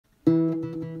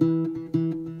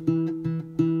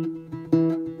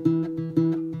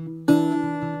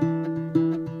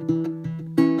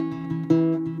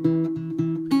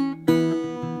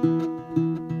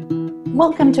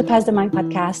Welcome to Pass the Mic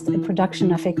podcast, a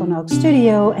production of Equinox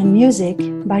Studio and music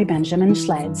by Benjamin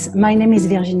Schleds. My name is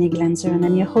Virginie Glanzer and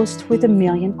I'm your host with a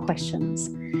million questions.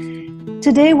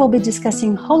 Today we'll be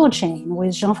discussing Holochain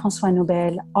with Jean-François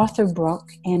Noubel, Arthur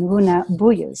Brock, and Rúna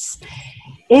Bouius.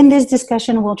 In this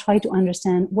discussion, we'll try to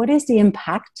understand what is the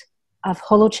impact of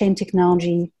Holochain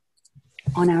technology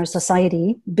on our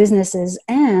society, businesses,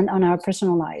 and on our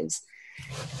personal lives.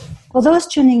 For those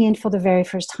tuning in for the very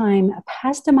first time,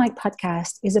 Pass the Mic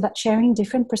podcast is about sharing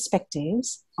different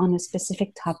perspectives on a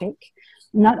specific topic,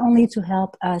 not only to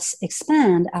help us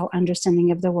expand our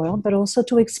understanding of the world, but also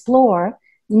to explore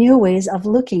new ways of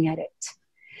looking at it.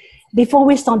 Before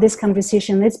we start this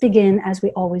conversation, let's begin, as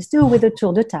we always do, with a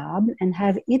tour de table and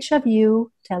have each of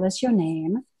you tell us your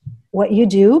name, what you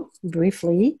do,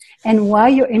 briefly, and why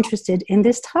you're interested in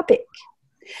this topic.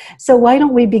 So why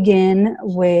don't we begin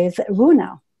with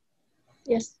Rúna?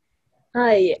 Yes.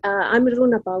 Hi, I'm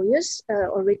Rúna Bouius,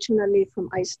 originally from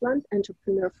Iceland,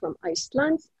 entrepreneur from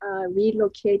Iceland,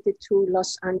 relocated to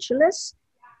Los Angeles,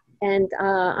 and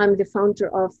I'm the founder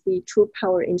of the True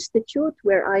Power Institute,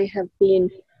 where I have been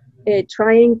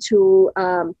trying to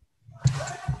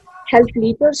help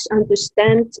leaders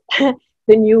understand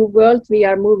the new world we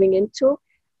are moving into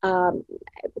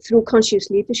through conscious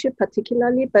leadership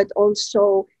particularly, but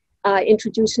also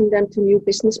introducing them to new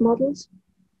business models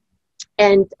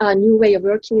and a new way of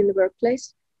working in the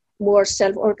workplace, more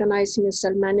self-organizing and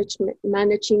self-management,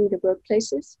 managing the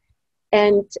workplaces.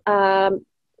 And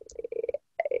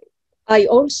I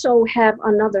also have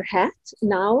another hat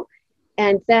now,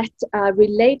 and that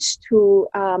relates to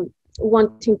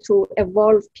wanting to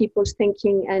evolve people's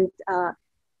thinking and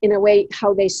in a way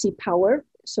how they see power.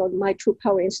 So my True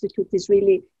Power Institute is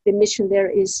really, the mission there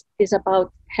is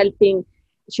about helping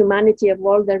humanity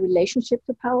evolve their relationship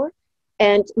to power.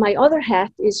 And my other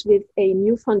hat is with a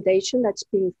new foundation that's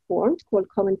being formed called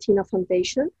Coventina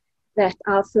Foundation, that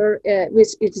Arthur, it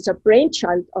is a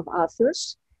brainchild of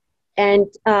Arthur's, and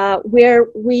where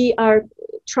we are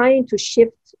trying to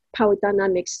shift power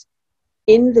dynamics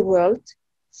in the world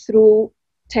through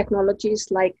technologies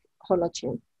like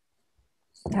Holochain.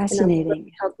 Fascinating. And I'm going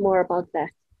to talk more about that.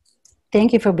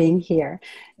 Thank you for being here.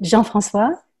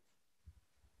 Jean-François?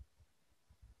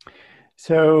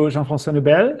 So, Jean-François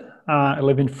Noubel, I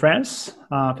live in France,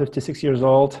 56 years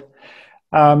old.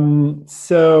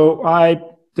 So I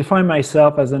define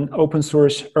myself as an open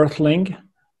source earthling,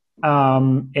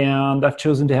 and I've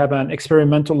chosen to have an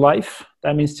experimental life.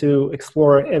 That means to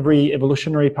explore every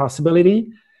evolutionary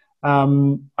possibility.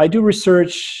 I do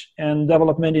research and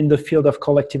development in the field of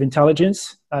collective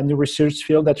intelligence, a new research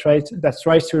field that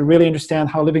tries to really understand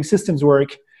how living systems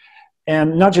work,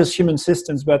 and not just human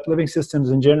systems, but living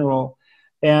systems in general,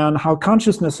 and how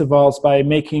consciousness evolves by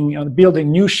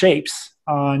building new shapes,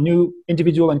 new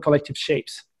individual and collective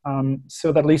shapes.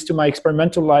 So that leads to my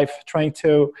experimental life, trying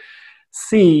to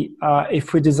see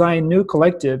if we design new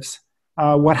collectives,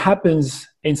 what happens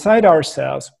inside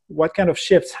ourselves, what kind of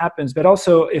shifts happens, but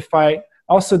also if I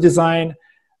also design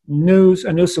a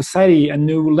new society, a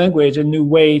new language, a new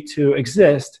way to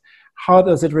exist, how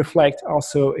does it reflect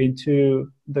also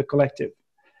into the collective?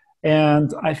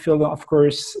 And I feel, of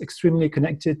course, extremely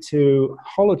connected to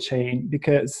Holochain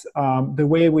because the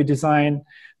way we design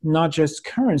not just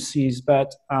currencies,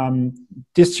 but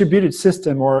distributed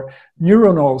system or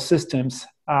neuronal systems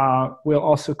will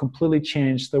also completely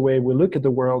change the way we look at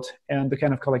the world and the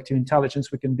kind of collective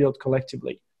intelligence we can build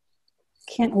collectively.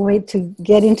 Can't wait to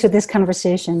get into this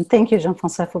conversation. Thank you,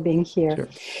 Jean-François, for being here. Sure.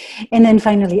 And then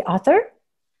finally, Arthur.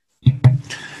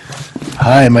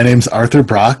 Hi, my name's Arthur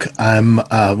Brock. I'm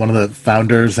one of the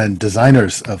founders and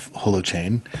designers of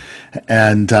Holochain.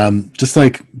 And just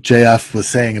like JF was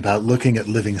saying about looking at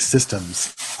living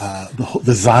systems, the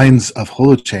designs of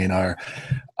Holochain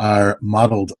are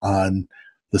modeled on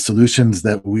the solutions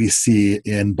that we see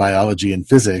in biology and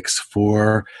physics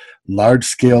for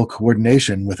large-scale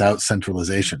coordination without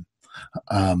centralization.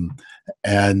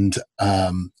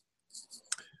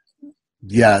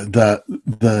 Yeah,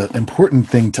 the important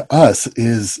thing to us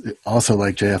is also,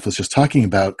 like JF was just talking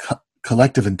about,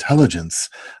 collective intelligence.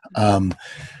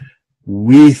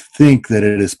 We think that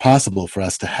it is possible for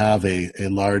us to have a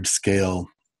large-scale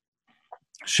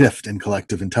shift in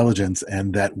collective intelligence,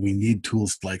 and that we need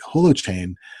tools like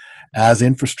Holochain as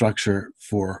infrastructure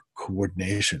for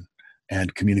coordination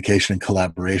and communication and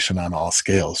collaboration on all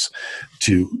scales.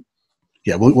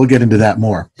 We'll get into that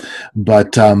more.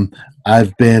 But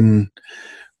I've been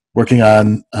working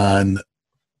on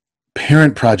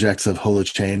parent projects of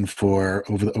Holochain for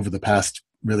over the past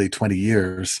really 20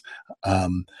 years,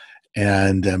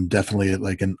 and I'm definitely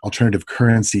like an alternative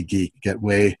currency geek. Get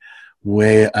way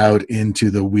way out into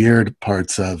the weird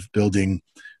parts of building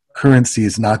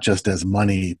currencies, not just as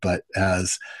money, but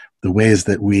as the ways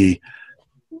that we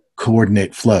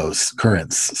coordinate flows,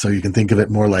 currents. So you can think of it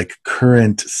more like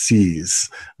current seas,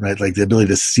 right? Like the ability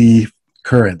to see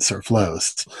currents or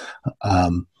flows. Yeah,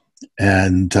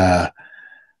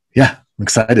 I'm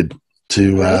excited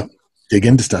to dig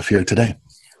into stuff here today.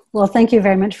 Well, thank you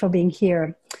very much for being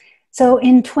here. So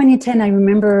in 2010, I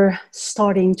remember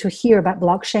starting to hear about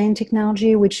blockchain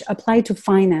technology, which applied to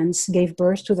finance, gave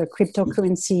birth to the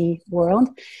cryptocurrency world.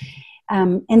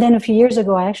 And then a few years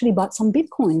ago, I actually bought some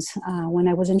Bitcoins when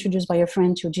I was introduced by a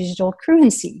friend to digital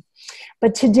currency.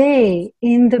 But today,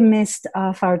 in the midst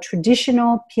of our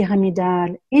traditional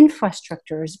pyramidal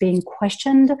infrastructures being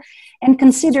questioned and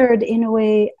considered in a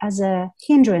way as a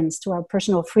hindrance to our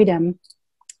personal freedom,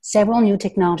 several new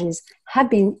technologies have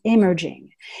been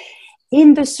emerging.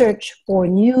 In the search for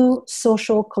new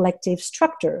social collective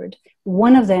structured,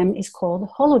 one of them is called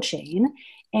Holochain,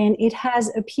 and it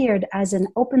has appeared as an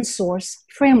open source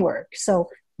framework. So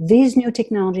these new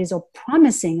technologies are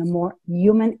promising a more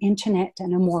human internet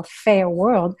and a more fair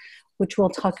world, which we'll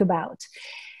talk about.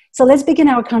 So let's begin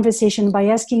our conversation by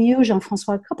asking you,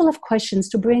 Jean-François, a couple of questions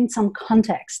to bring some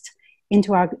context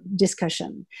into our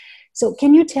discussion. So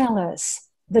can you tell us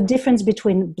the difference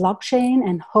between blockchain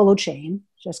and holochain,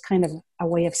 just kind of a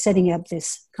way of setting up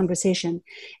this conversation?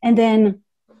 And then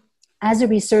as a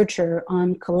researcher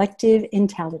on collective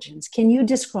intelligence, can you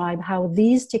describe how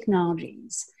these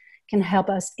technologies can help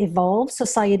us evolve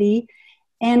society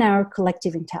and our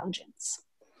collective intelligence?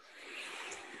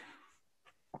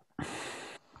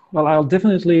 Well, I'll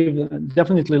definitely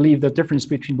leave the difference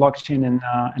between blockchain and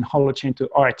holochain to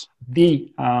Art,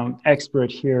 the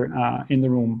expert here in the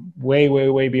room,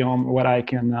 way beyond what I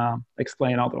can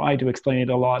explain, although I do explain it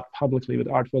a lot publicly, but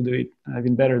Art will do it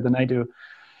even better than I do.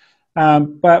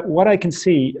 But what I can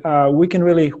see, we can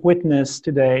really witness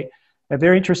today a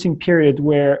very interesting period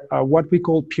where what we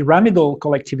call pyramidal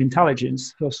collective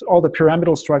intelligence, so all the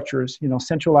pyramidal structures,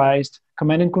 centralized,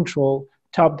 command and control,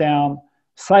 top-down,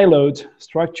 siloed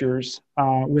structures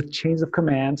with chains of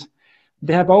command,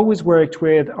 they have always worked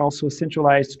with also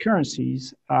centralized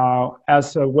currencies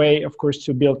as a way, of course,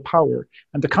 to build power.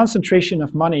 And the concentration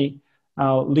of money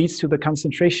leads to the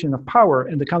concentration of power,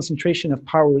 and the concentration of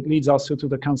power leads also to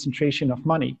the concentration of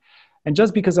money. And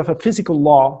just because of a physical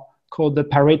law called the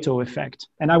Pareto effect,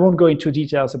 and I won't go into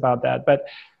details about that, but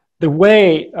the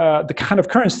way, the kind of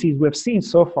currencies we've seen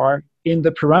so far in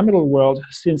the pyramidal world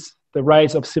since the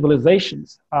rise of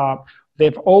civilizations,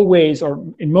 they've always, or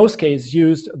in most cases,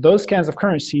 used those kinds of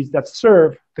currencies that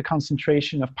serve the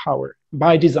concentration of power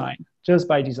by design, just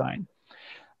by design.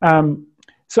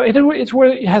 So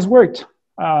it has worked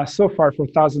so far for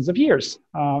thousands of years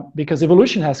because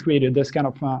evolution has created this kind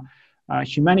of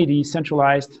humanity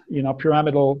centralized,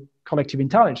 pyramidal collective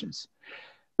intelligence.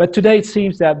 But today it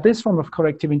seems that this form of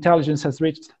collective intelligence has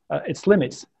reached its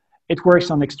limits. It works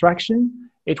on extraction.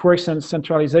 It works on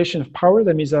centralization of power.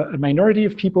 That means a minority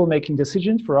of people making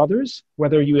decisions for others,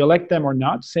 whether you elect them or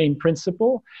not, same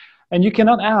principle. And you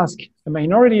cannot ask a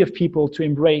minority of people to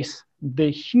embrace the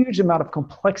huge amount of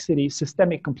complexity,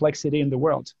 systemic complexity in the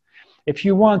world. If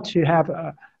you want to have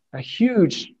a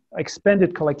huge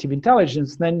expanded collective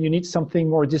intelligence, then you need something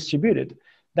more distributed.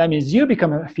 That means you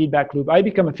become a feedback loop, I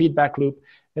become a feedback loop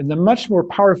in a much more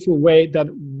powerful way than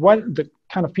what the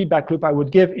kind of feedback loop I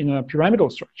would give in a pyramidal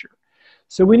structure.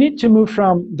 So we need to move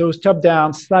from those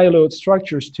top-down siloed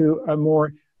structures to a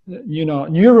more,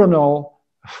 neuronal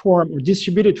form or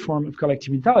distributed form of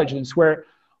collective intelligence, where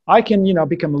I can,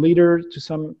 become a leader to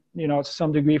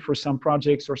some degree for some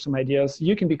projects or some ideas.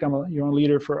 You can become your own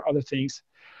leader for other things.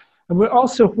 And we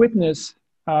also witness,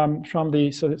 from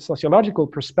the sociological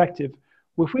perspective,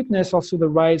 we've witnessed also the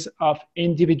rise of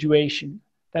individuation.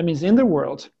 That means in the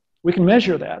world, we can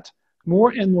measure that.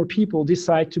 More and more people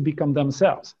decide to become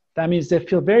themselves. That means they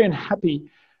feel very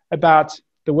unhappy about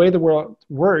the way the world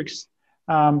works.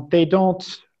 They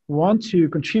don't want to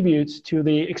contribute to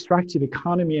the extractive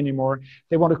economy anymore.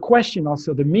 They want to question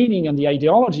also the meaning and the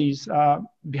ideologies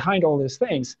behind all these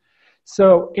things.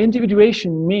 So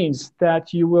individuation means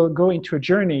that you will go into a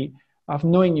journey of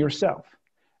knowing yourself.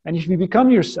 And if you become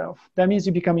yourself, that means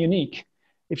you become unique.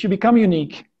 If you become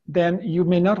unique, then you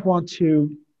may not want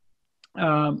to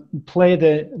play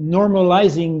the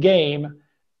normalizing game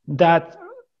that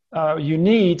you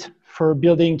need for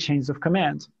building chains of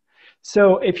command.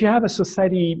 So if you have a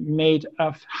society made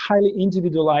of highly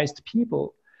individualized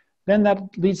people, then that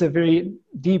leads a very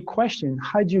deep question.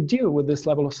 How do you deal with this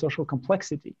level of social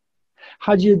complexity?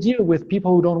 How do you deal with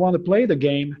people who don't want to play the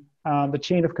game, the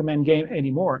chain of command game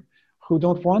anymore? who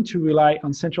don't want to rely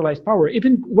on centralized power,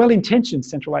 even well-intentioned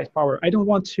centralized power. I don't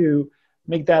want to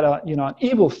make that a, an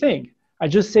evil thing. I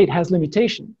just say it has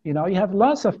limitation. You have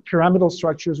lots of pyramidal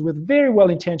structures with very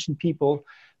well-intentioned people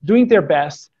doing their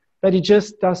best, but it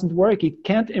just doesn't work. It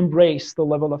can't embrace the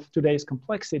level of today's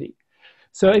complexity.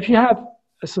 So if you have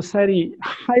a society,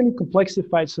 highly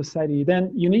complexified society,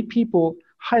 then you need people,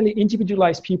 highly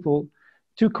individualized people,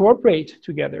 to cooperate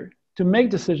together, to make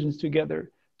decisions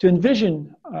together, to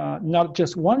envision not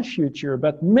just one future,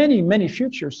 but many, many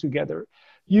futures together.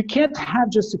 You can't have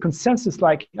just a consensus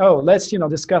like, oh, let's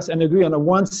discuss and agree on a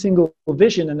one single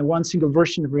vision and a one single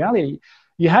version of reality.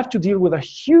 You have to deal with a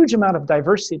huge amount of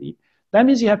diversity. That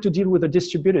means you have to deal with a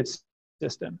distributed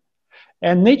system.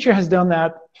 And nature has done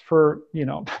that for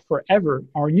forever.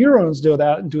 Our neurons do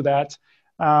that.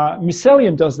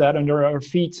 Mycelium does that under our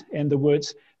feet in the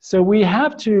woods. So we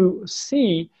have to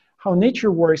see how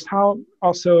nature works, how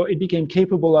also it became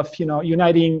capable of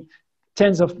uniting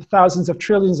tens of thousands of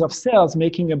trillions of cells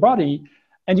making a body,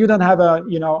 and you don't have a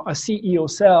CEO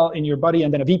cell in your body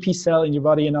and then a VP cell in your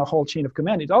body and a whole chain of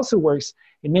command. It also works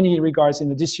in many regards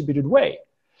in a distributed way.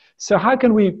 So how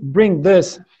can we bring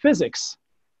this physics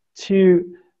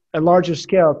to a larger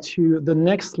scale, to the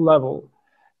next level?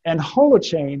 And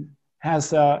Holochain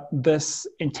has this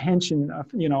intention of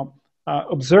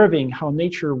observing how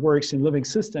nature works in living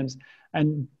systems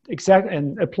and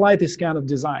apply this kind of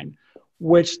design,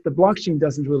 which the blockchain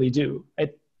doesn't really do.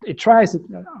 It tries,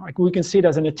 like we can see it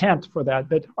as an attempt for that,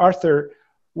 but Arthur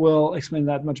will explain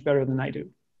that much better than I do.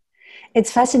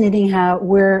 It's fascinating how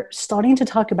we're starting to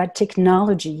talk about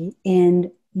technology,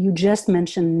 and you just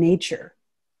mentioned nature.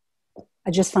 I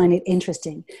just find it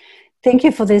interesting. Thank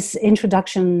you for this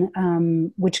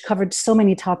introduction, which covered so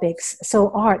many topics. So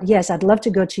Art, yes, I'd love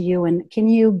to go to you. And can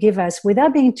you give us,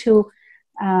 without being too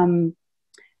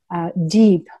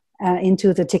deep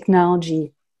into the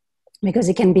technology, because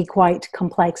it can be quite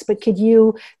complex, but could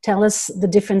you tell us the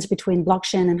difference between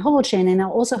blockchain and holochain? And I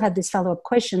also have this follow-up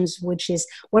questions, which is,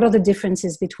 what are the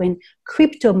differences between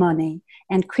crypto money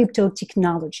and crypto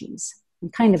technologies?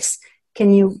 And kind of,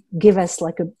 can you give us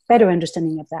like a better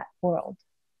understanding of that world?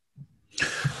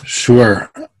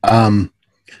 Sure. I'm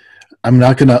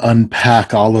not going to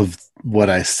unpack all of what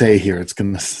I say here. It's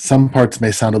going to, some parts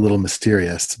may sound a little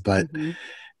mysterious, but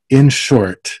in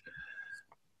short,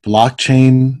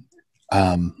 blockchain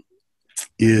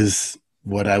is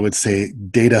what I would say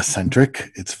data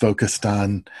centric. It's focused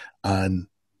on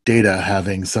data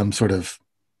having some sort of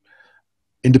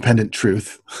independent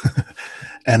truth.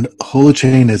 And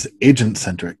Holochain is agent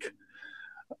centric,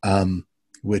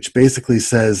 which basically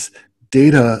says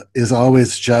data is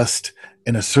always just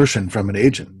an assertion from an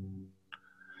agent.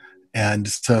 And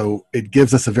so it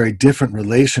gives us a very different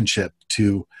relationship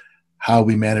to how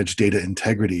we manage data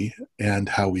integrity and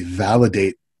how we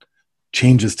validate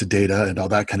changes to data and all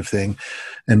that kind of thing.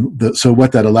 And so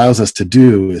what that allows us to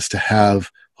do is to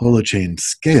have Holochain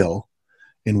scale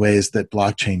in ways that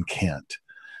blockchain can't.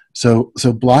 So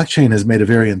blockchain has made a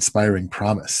very inspiring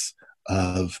promise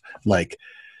of like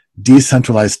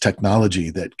decentralized technology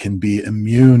that can be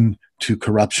immune to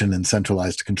corruption and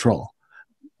centralized control,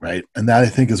 right? And that, I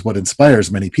think, is what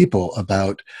inspires many people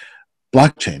about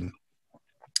blockchain.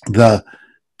 The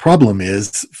problem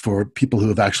is, for people who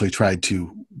have actually tried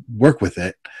to work with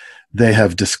it, they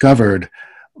have discovered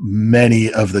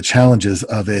many of the challenges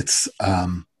of its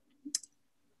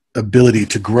ability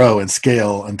to grow and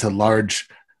scale into large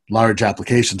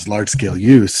applications, large-scale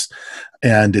use,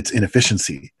 and its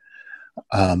inefficiency.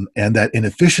 And that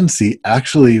inefficiency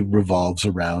actually revolves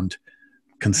around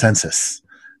consensus.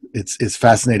 It's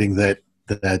fascinating that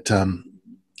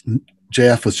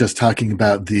JF was just talking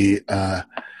about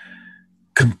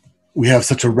we have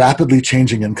such a rapidly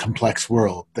changing and complex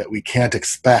world that we can't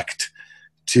expect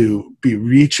to be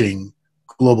reaching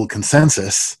global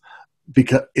consensus,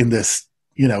 because in this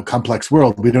complex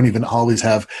world, we don't even always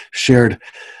have shared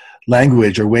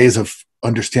language or ways of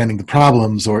understanding the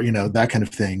problems or that kind of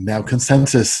thing. Now,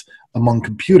 consensus among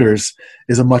computers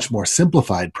is a much more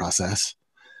simplified process,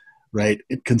 right?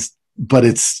 But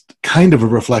it's kind of a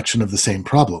reflection of the same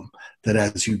problem, that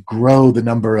as you grow the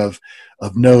number of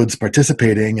nodes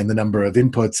participating and the number of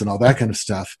inputs and all that kind of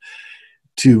stuff,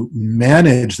 to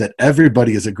manage that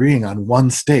everybody is agreeing on one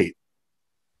state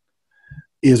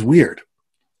is weird.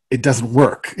 It doesn't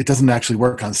work. It doesn't actually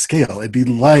work on scale. It'd be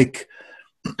like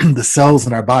the cells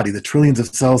in our body, the trillions of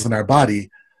cells in our body,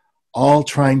 all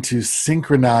trying to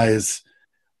synchronize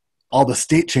all the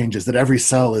state changes that every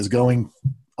cell is going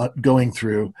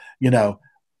through,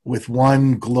 with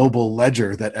one global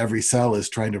ledger that every cell is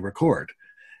trying to record.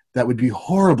 That would be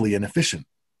horribly inefficient.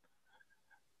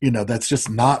 that's just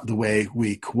not the way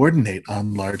we coordinate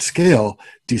on large scale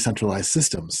decentralized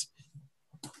systems.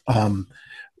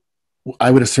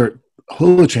 I would assert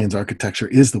Holochain's architecture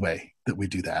is the way that we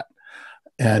do that.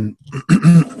 And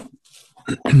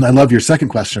I love your second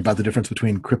question about the difference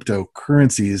between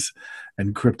cryptocurrencies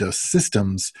and crypto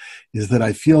systems, is that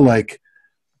I feel like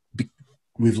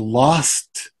we've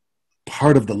lost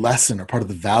part of the lesson or part of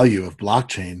the value of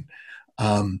blockchain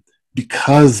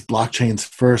because blockchain's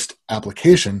first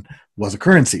application was a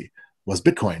currency, was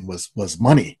Bitcoin, was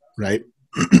money, right?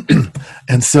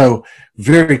 And so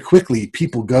very quickly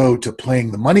people go to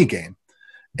playing the money game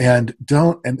and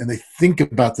they think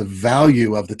about the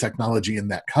value of the technology in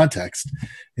that context,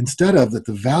 instead of that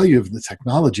the value of the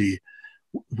technology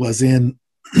was in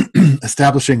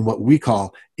establishing what we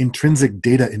call intrinsic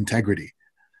data integrity.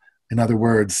 In other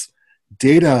words,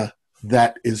 data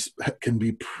that can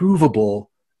be provable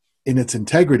in its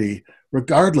integrity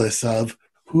regardless of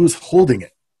who's holding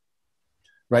it,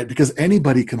 right? Because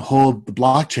anybody can hold the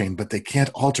blockchain, but they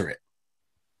can't alter it.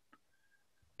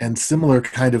 And similar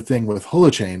kind of thing with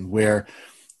Holochain, where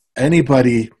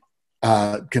anybody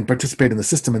can participate in the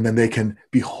system, and then they can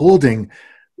be holding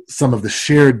some of the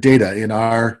shared data in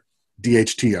our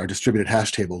DHT, our distributed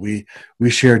hash table. We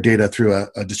share data through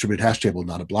a distributed hash table,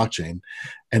 not a blockchain.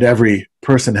 And every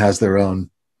person has their own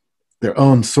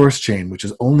source chain, which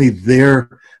is only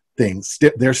their things,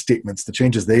 their statements, the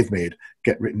changes they've made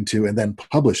get written to and then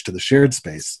published to the shared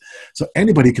space. So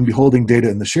anybody can be holding data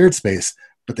in the shared space,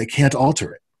 but they can't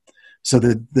alter it. So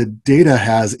the data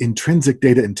has intrinsic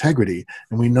data integrity,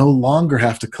 and we no longer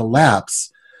have to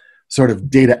collapse sort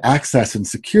of data access and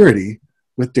security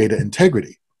with data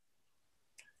integrity.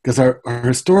 Because our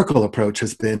historical approach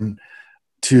has been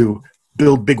to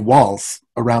build big walls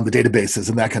around the databases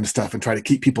and that kind of stuff and try to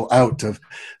keep people out of,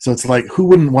 so it's like, who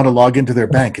wouldn't want to log into their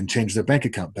bank and change their bank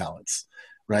account balance,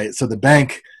 right? So the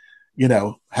bank,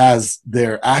 has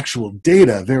their actual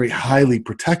data very highly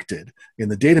protected in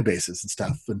the databases and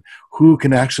stuff. And who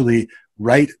can actually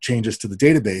write changes to the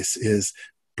database is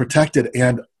protected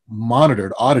and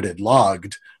monitored, audited,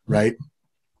 logged, right?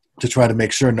 To try to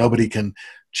make sure nobody can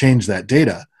change that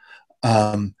data.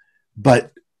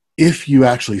 But if you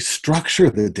actually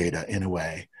structure the data in a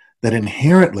way that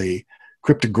inherently,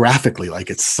 cryptographically,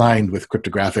 like it's signed with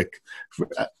cryptographic,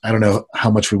 I don't know how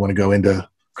much we want to go into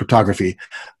cryptography,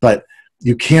 but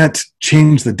you can't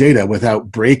change the data without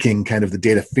breaking kind of the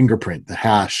data fingerprint, the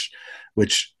hash,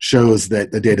 which shows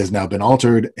that the data has now been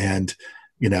altered. And,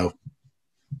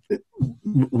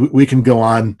 we can go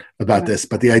on about this,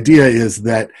 but the idea is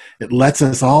that it lets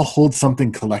us all hold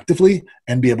something collectively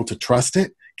and be able to trust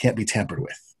it, can't be tampered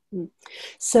with.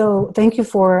 So thank you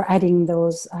for adding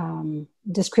those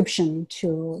description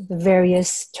to the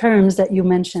various terms that you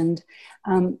mentioned.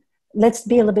 Let's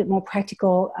be a little bit more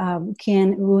practical.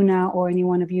 Can Rúna or any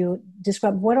one of you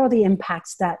describe what are the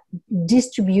impacts that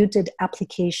distributed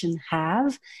application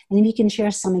have? And if you can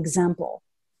share some example.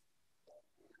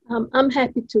 I'm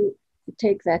happy to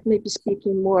take that, maybe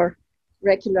speaking more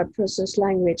regular person's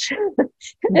language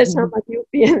as some of you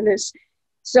be in this.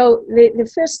 So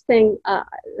the first thing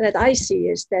that I see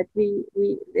is that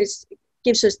this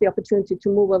gives us the opportunity to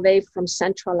move away from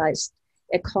centralized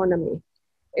economy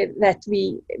that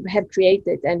we have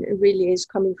created, and it really is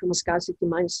coming from a scarcity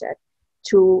mindset,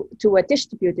 to a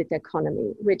distributed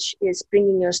economy, which is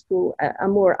bringing us to a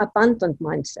more abundant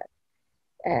mindset.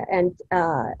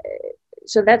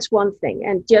 So that's one thing.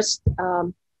 And just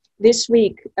this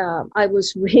week, I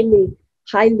was really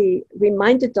highly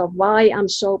reminded of why I'm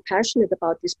so passionate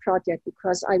about this project,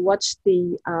 because I watched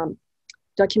the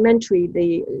documentary,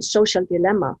 The Social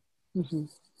Dilemma,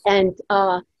 and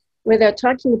where they're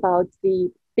talking about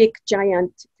the big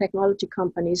giant technology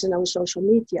companies in our social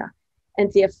media and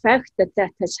the effect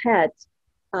that has had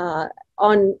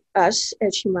on us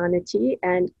as humanity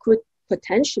and could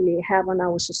potentially have on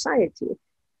our society.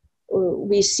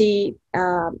 We see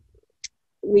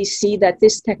that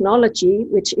this technology,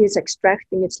 which is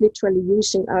extracting, it's literally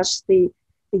using us, the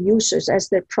users, as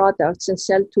their products and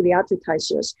sell to the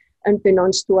advertisers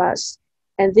unbeknownst to us.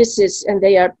 And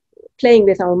they are playing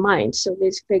with our minds. So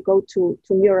they go to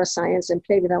neuroscience and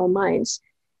play with our minds.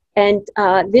 And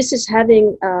this is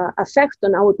having effect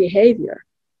on our behavior,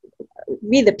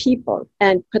 we the people,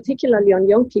 and particularly on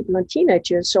young people and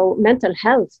teenagers. So mental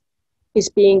health is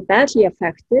being badly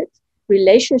affected.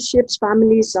 Relationships,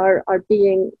 families are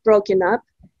being broken up,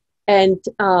 and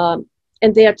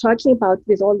they are talking about,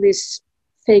 with all this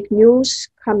fake news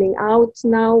coming out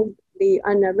now, the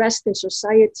unrest in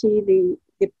society,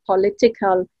 the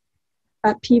political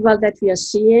upheaval that we are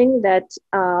seeing, that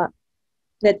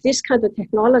that this kind of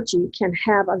technology can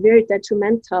have a very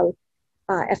detrimental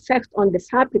effect on the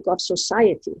fabric of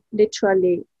society.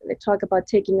 Literally, they talk about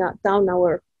taking down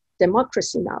our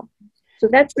democracy now. So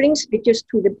that brings me just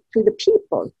to the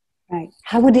people. Right.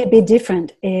 How would it be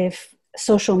different if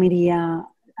social media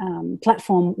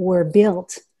platform were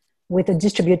built with a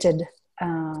distributed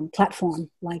platform?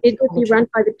 Like it would be run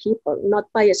by the people, not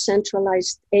by a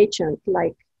centralized agent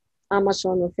like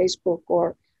Amazon or Facebook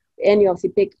or any of the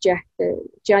big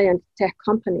giant tech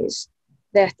companies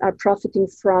that are profiting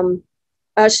from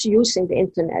us using the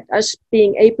internet, us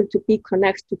being able to be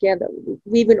connected together.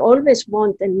 We will always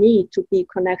want and need to be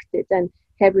connected and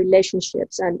have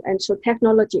relationships. And so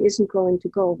technology isn't going to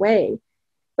go away.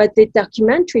 But the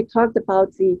documentary talked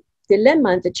about the dilemma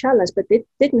and the challenge, but it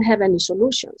didn't have any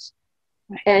solutions.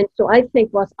 Right. And so I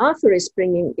think what Arthur is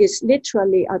bringing is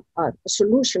literally a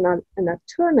solution, an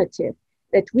alternative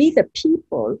that we, the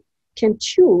people, can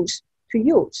choose to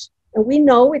use. And we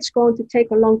know it's going to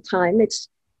take a long time. This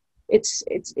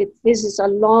is a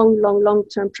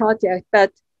long-term project,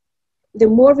 but the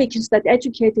more we can start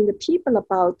educating the people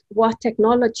about what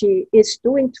technology is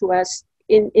doing to us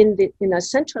in a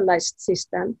centralized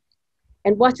system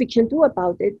and what we can do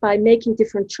about it by making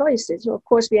different choices. So of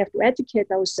course, we have to educate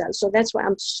ourselves. So that's why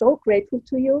I'm so grateful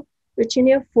to you,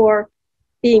 Virginia, for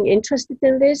being interested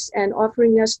in this and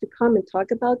offering us to come and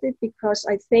talk about it, because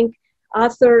I think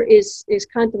Arthur is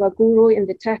kind of a guru in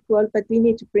the tech world, but we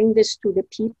need to bring this to the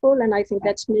people. And I think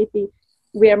that's maybe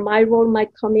where my role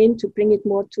might come in, to bring it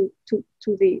more to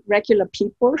the regular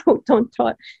people who don't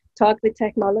talk with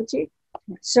technology.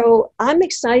 So I'm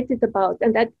excited about,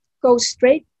 and that goes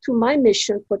straight to my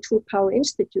mission for True Power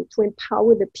Institute, to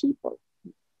empower the people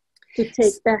to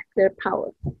take back their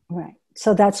power. Right.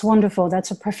 So that's wonderful.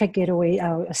 That's a perfect getaway,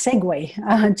 a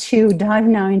segue to dive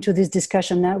now into this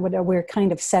discussion. That we're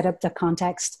kind of set up the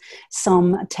context,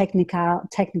 some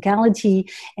technicality,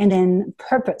 and then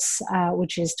purpose,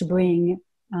 which is to bring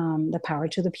the power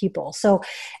to the people. So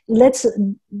let's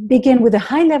begin with a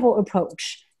high-level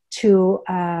approach to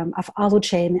of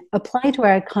Holochain, apply to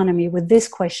our economy with this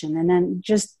question, and then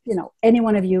just, any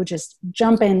one of you just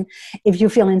jump in if you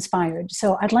feel inspired.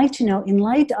 So I'd like to know, in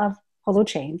light of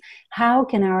Holochain, how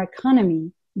can our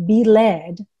economy be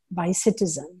led by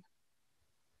citizens?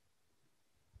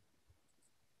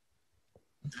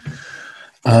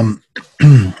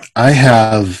 I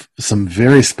have some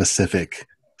very specific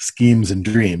schemes and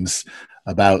dreams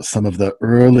about some of the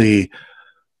early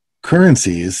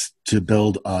currencies to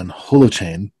build on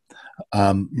Holochain.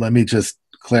 Let me just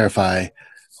clarify,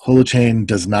 Holochain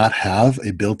does not have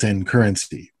a built-in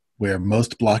currency, where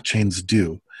most blockchains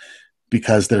do,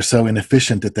 because they're so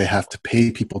inefficient that they have to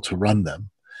pay people to run them.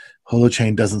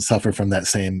 Holochain doesn't suffer from that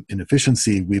same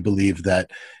inefficiency. We believe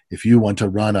that if you want to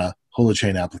run a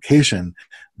Holochain application,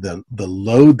 the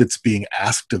load that's being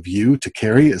asked of you to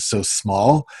carry is so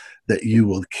small that you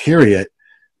will carry it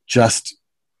just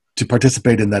to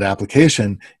participate in that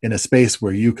application in a space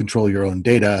where you control your own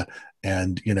data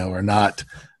and, are not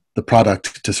the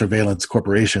product to surveillance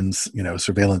corporations,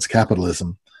 surveillance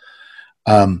capitalism.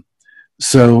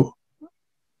 So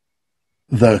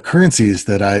the currencies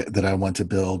that I want to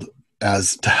build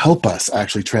as to help us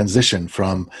actually transition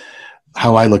from,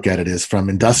 how I look at it is, from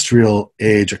industrial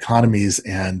age economies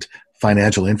and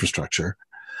financial infrastructure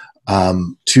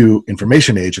to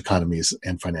information age economies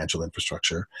and financial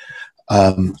infrastructure,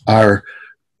 are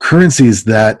currencies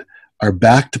that are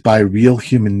backed by real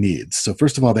human needs. So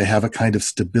first of all, they have a kind of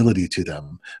stability to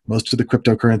them. Most of the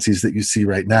cryptocurrencies that you see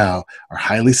right now are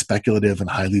highly speculative and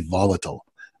highly volatile.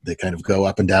 They kind of go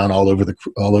up and down all over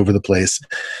the place.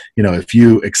 If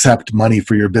you accept money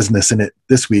for your business in it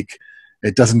this week,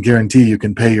 it doesn't guarantee you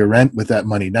can pay your rent with that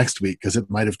money next week, because it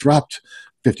might have dropped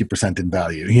 50% in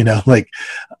value,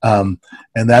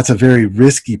 and that's a very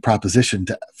risky proposition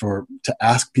to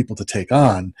ask people to take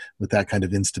on with that kind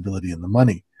of instability in the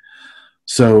money.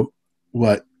 So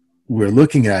what we're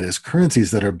looking at is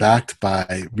currencies that are backed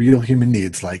by real human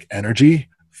needs like energy,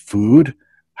 food,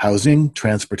 housing,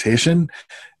 transportation,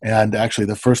 and actually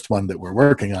the first one that we're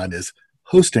working on is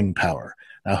hosting power.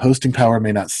 Now, hosting power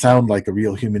may not sound like a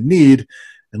real human need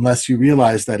unless you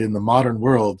realize that in the modern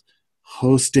world,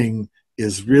 hosting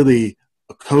is really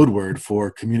a code word for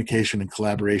communication and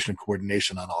collaboration and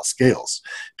coordination on all scales,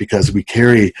 because we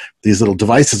carry these little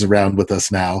devices around with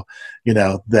us now,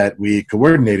 that we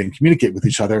coordinate and communicate with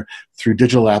each other through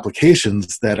digital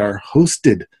applications that are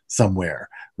hosted somewhere,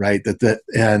 right?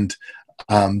 And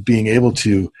being able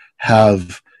to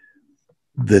have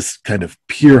this kind of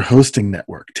peer hosting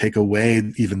network take away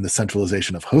even the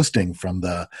centralization of hosting from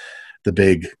the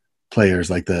big players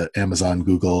like the Amazon,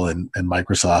 Google, and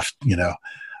Microsoft,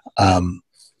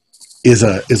 is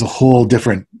a whole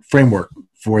different framework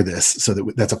for this. So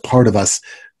that's a part of us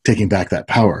taking back that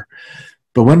power.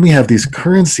 But when we have these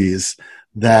currencies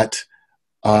that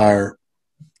are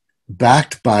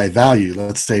backed by value,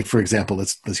 let's say, for example,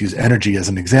 let's use energy as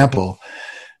an example.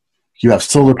 You have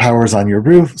solar powers on your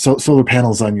roof, solar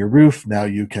panels on your roof. Now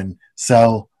you can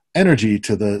sell energy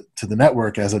to the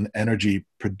network as an energy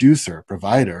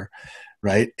provider,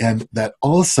 right? And that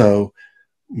also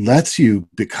lets you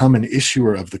become an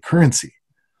issuer of the currency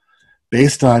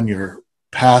based on your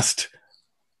past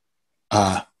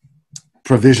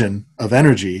provision of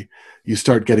energy. You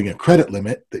start getting a credit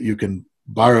limit that you can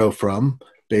borrow from,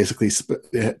 basically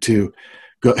to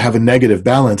have a negative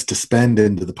balance to spend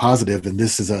into the positive. And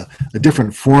this is a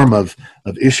different form of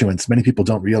issuance. Many people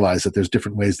don't realize that there's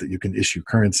different ways that you can issue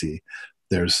currency.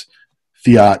 There's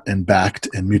fiat and backed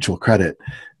and mutual credit.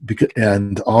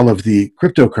 And all of the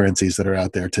cryptocurrencies that are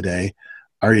out there today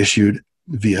are issued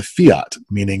via fiat,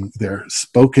 meaning they're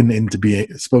spoken into being,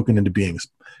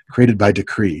 created by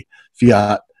decree.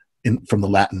 Fiat from the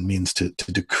Latin means to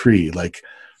decree, like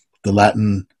the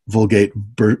Latin Vulgate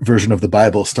version of the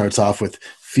Bible starts off with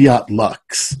fiat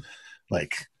lux,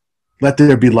 like let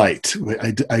there be light.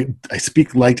 I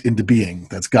speak light into being.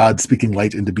 That's God speaking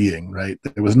light into being, right?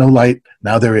 There was no light,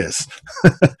 now there is.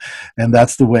 And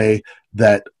that's the way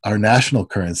that our national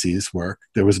currencies work.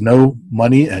 There was no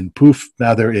money, and poof,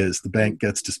 now there is. The bank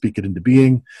gets to speak it into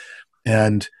being.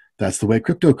 And that's the way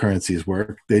cryptocurrencies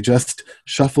work. They just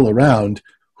shuffle around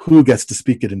who gets to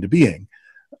speak it into being.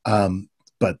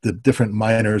 But the different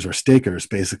miners or stakers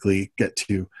basically get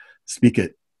to speak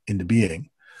it into being.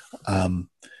 And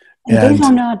these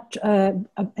are not,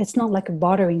 it's not like a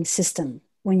bartering system.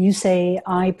 When you say,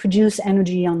 I produce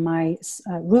energy on my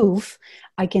roof,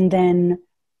 I can then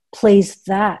place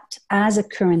that as a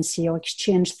currency or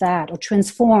exchange that or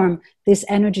transform this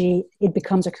energy. It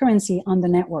becomes a currency on the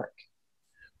network.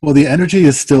 Well, the energy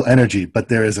is still energy, but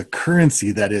there is a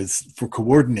currency that is for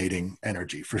coordinating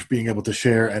energy, for being able to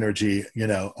share energy,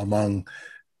 among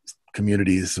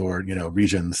communities or,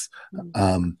 regions.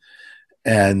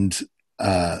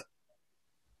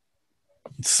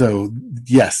 So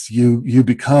yes, you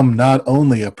become not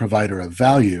only a provider of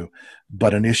value,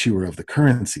 but an issuer of the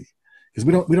currency. Because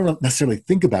we don't necessarily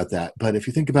think about that, but if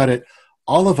you think about it,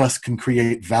 all of us can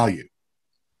create value.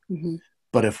 Mm-hmm.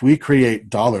 But if we create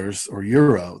dollars or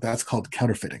euro, that's called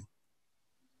counterfeiting,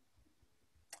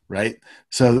 right?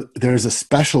 So there's a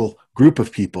special group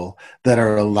of people that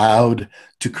are allowed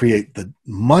to create the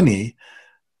money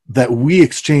that we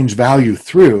exchange value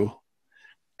through.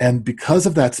 And because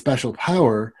of that special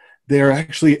power, they are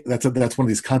actually, that's one of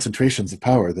these concentrations of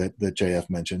power that JF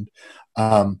mentioned.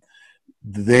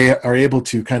 They are able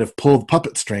to kind of pull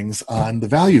puppet strings on the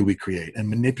value we create and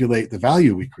manipulate the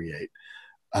value we create.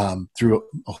 Through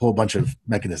a whole bunch of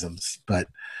mechanisms. But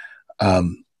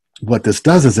what this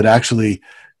does is it actually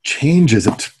changes,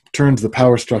 it turns the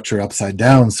power structure upside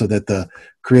down so that the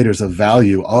creators of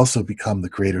value also become the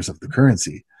creators of the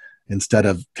currency, instead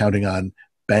of counting on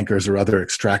bankers or other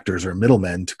extractors or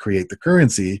middlemen to create the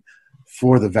currency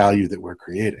for the value that we're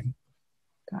creating.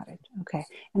 Got it. Okay.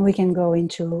 And we can go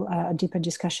into a deeper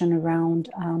discussion around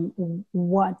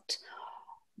what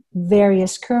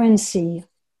various currency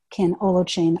can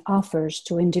Holochain offers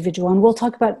to individual. And we'll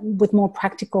talk about with more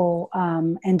practical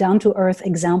and down-to-earth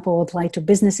example applied to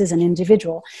businesses and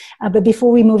individual. But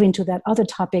before we move into that other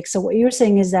topic, so what you're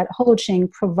saying is that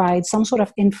Holochain provides some sort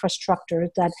of infrastructure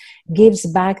that gives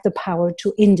back the power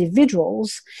to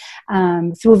individuals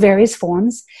through various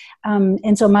forms.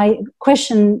 And so my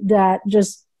question that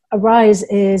just arises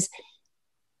is,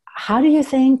 how do you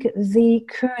think the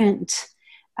current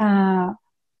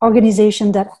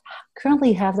organization that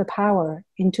currently have the power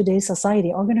in today's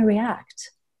society are going to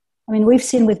react? I mean, we've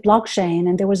seen with blockchain,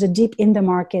 and there was a dip in the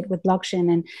market with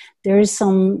blockchain, and there is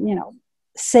some,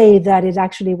 say that it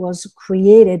actually was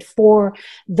created for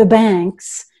the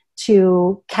banks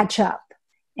to catch up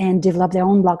and develop their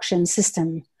own blockchain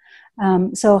system.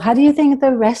 So how do you think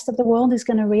the rest of the world is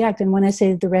going to react? And when I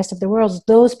say the rest of the world,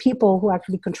 those people who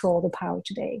actually control the power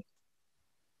today.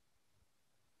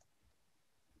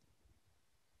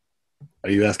 Are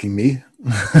you asking me?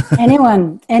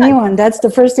 anyone. That's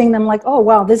the first thing I'm like, oh,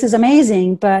 wow, this is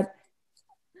amazing. But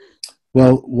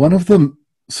well, one of them,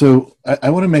 so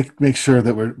I want to make sure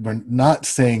that we're not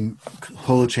saying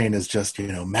Holochain is just,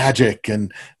 magic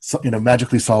and,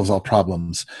 magically solves all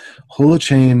problems.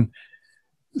 Holochain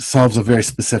solves a very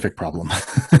specific problem.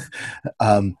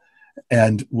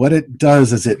 And what it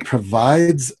does is it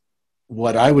provides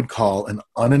what I would call an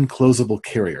unenclosable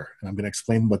carrier. And I'm going to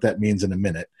explain what that means in a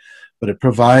minute. But it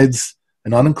provides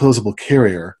an unenclosable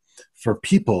carrier for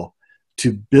people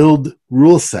to build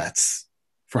rule sets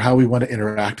for how we want to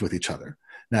interact with each other.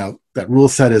 Now, that rule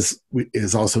set is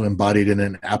also embodied in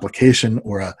an application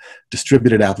or a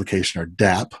distributed application, or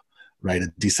DApp, right? A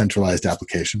decentralized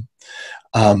application.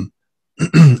 And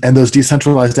those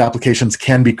decentralized applications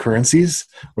can be currencies,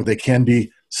 or they can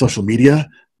be social media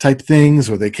type things,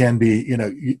 or they can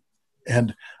be,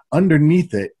 and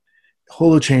underneath it,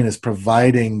 Holochain is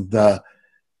providing the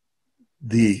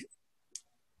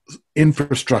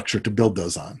infrastructure to build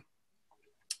those on.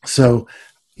 So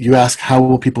you ask, how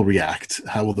will people react?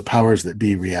 How will the powers that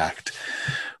be react?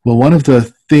 Well, one of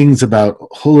the things about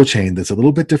Holochain that's a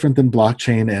little bit different than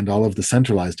blockchain and all of the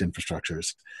centralized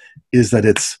infrastructures is that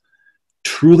it's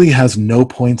truly has no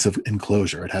points of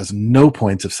enclosure. It has no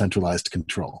points of centralized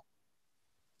control.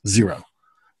 Zero.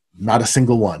 Not a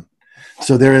single one.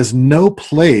 So there is no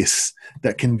place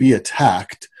that can be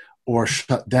attacked or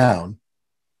shut down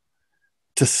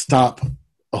to stop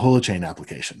a Holochain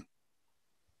application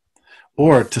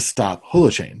or to stop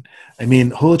Holochain. I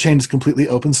mean, Holochain is completely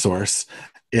open source.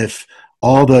 If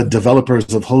all the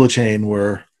developers of Holochain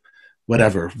were,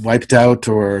 whatever, wiped out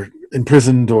or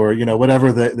imprisoned or,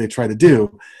 whatever they try to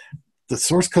do, the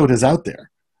source code is out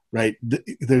there, right?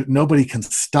 Nobody can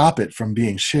stop it from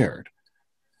being shared.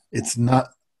 It's not,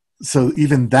 so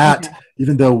even that, okay.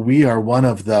 Even though we are one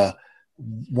of the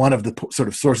sort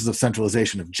of sources of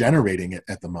centralization of generating it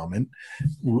at the moment,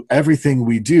 everything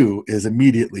we do is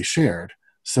immediately shared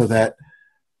so that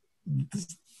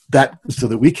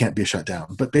we can't be shut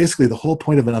down. But basically the whole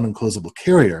point of an unenclosable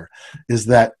carrier is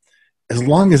that as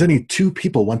long as any two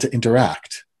people want to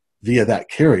interact via that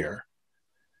carrier,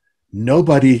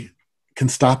 nobody can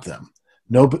stop them.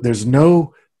 There's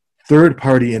no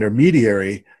third-party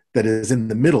intermediary that is in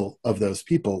the middle of those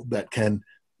people that can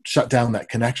shut down that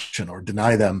connection or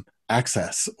deny them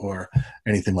access or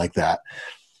anything like that.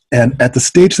 And at the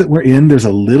stage that we're in, there's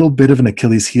a little bit of an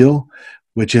Achilles heel,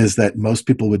 which is that most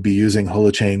people would be using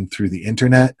Holochain through the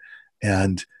internet,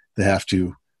 and they have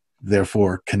to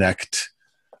therefore connect,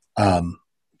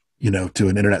 to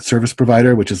an internet service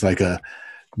provider, which is like a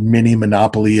mini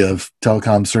monopoly of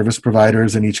telecom service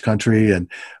providers in each country. And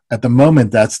at the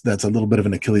moment, that's a little bit of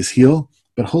an Achilles heel.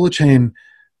 But Holochain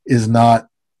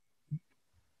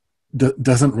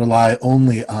doesn't rely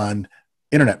only on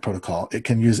internet protocol. It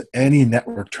can use any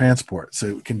network transport.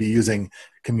 So it can be using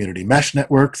community mesh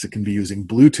networks. It can be using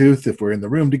Bluetooth if we're in the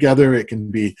room together. It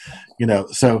can be,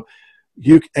 so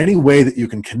any way that you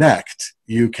can connect,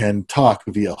 you can talk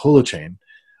via Holochain.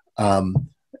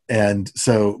 And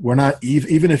so we're not,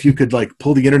 even if you could like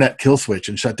pull the internet kill switch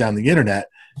and shut down the internet,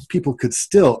 people could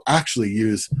still actually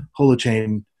use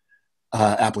Holochain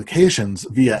applications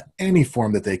via any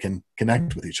form that they can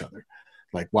connect with each other,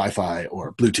 like Wi-Fi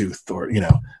or Bluetooth or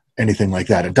anything like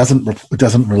that. It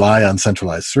doesn't rely on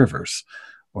centralized servers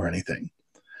or anything.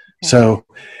 Okay. So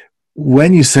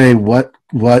when you say what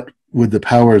would the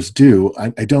powers do,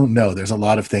 I don't know. There's a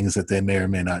lot of things that they may or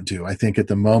may not do. I think at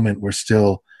the moment we're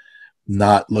still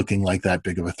not looking like that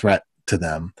big of a threat to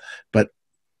them, but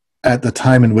at the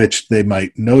time in which they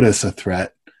might notice a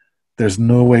threat, there's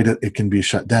no way that it can be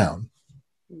shut down.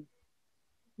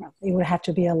 It would have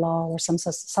to be a law or some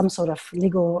sort of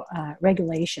legal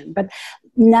regulation. But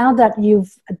now that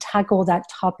you've tackled that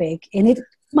topic, and it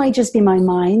might just be my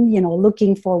mind,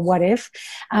 looking for what if,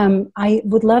 I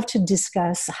would love to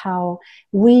discuss how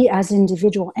we as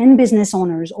individual and business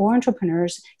owners or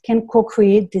entrepreneurs can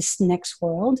co-create this next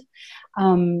world.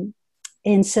 And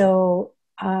so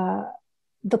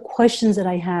the question that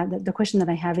I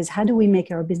have is, how do we make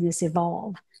our business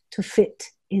evolve to fit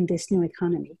in this new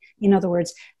economy? In other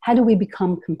words, how do we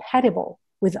become compatible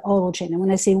with Holochain? And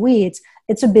when I say we,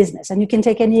 it's a business, and you can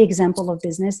take any example of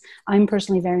business. I'm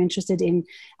personally very interested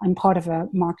I'm part of a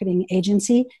marketing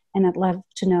agency, and I'd love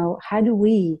to know, how do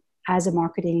we as a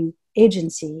marketing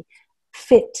agency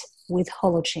fit with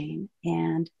Holochain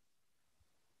and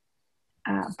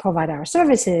provide our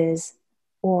services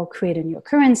or create a new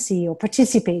currency or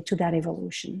participate to that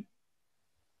evolution?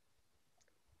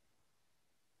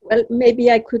 Well,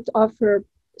 maybe I could offer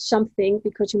something,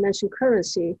 because you mentioned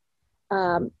currency.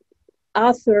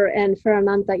 Arthur and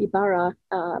Fernanda Ibarra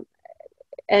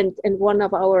and one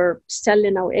of our cell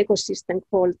in our ecosystem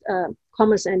called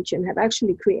Commerce Engine have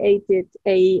actually created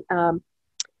a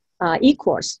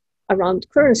e-course around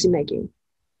currency making,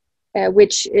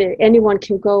 which anyone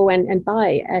can go and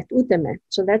buy at Udemy.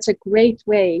 So that's a great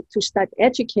way to start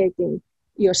educating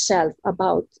yourself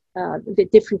about the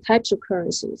different types of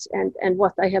currencies. And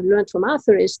what I have learned from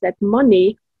Arthur is that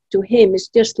money to him is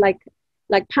just like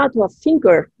part of a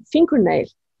fingernail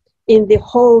in the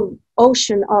whole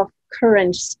ocean of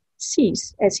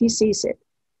currencies as he sees it.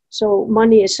 So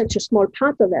money is such a small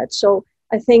part of that. So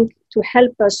I think to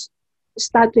help us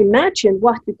start to imagine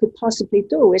what we could possibly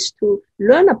do is to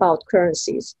learn about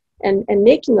currencies and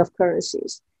making of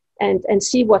currencies and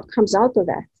see what comes out of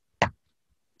that.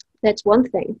 That's one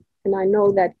thing. And I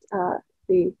know that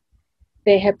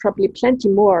they have probably plenty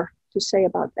more to say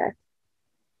about that.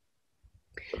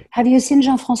 Have you seen,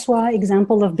 Jean-François,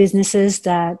 example of businesses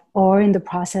that are in the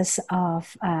process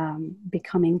of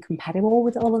becoming compatible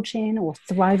with Holochain or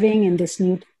thriving in this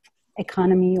new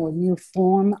economy or new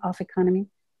form of economy?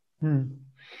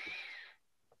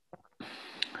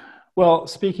 Well,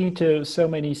 speaking to so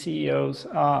many CEOs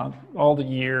all the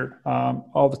year,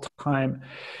 all the time,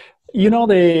 you know,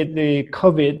 the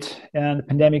COVID and the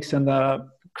pandemics and the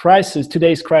crisis,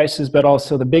 today's crisis, but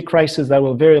also the big crisis that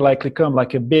will very likely come,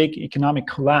 like a big economic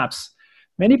collapse.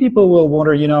 Many people will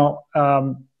wonder, you know,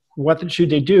 what should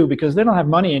they do because they don't have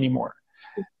money anymore.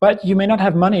 But you may not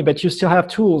have money, but you still have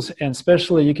tools, and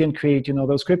especially you can create, you know,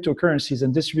 those cryptocurrencies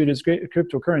and distributed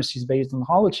cryptocurrencies based on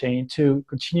Holochain to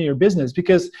continue your business.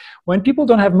 Because when people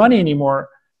don't have money anymore,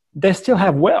 they still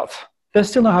have wealth. They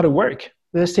still know how to work.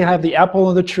 They still have the apple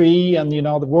on the tree and, you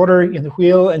know, the water in the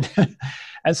wheel, and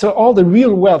and so all the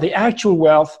real wealth, the actual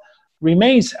wealth,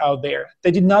 remains out there.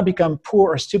 They did not become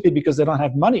poor or stupid because they don't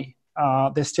have money.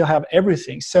 They still have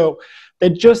everything. So they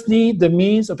just need the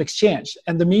means of exchange,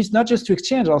 and the means not just to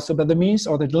exchange also, but the means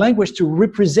or the language to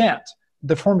represent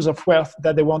the forms of wealth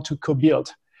that they want to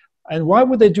co-build. And why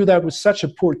would they do that with such a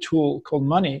poor tool called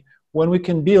money when we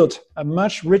can build a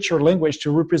much richer language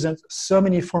to represent so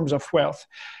many forms of wealth?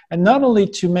 And not only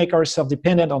to make ourselves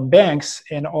dependent on banks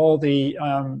and all the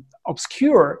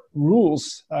obscure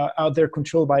rules out there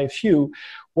controlled by a few,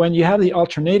 when you have the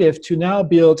alternative to now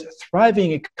build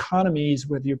thriving economies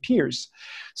with your peers.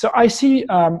 So I see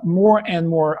more and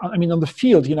more, I mean, on the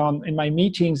field, you know, in my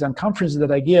meetings and conferences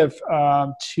that I give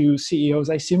to CEOs,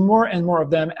 I see more and more of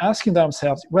them asking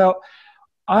themselves, well,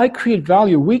 I create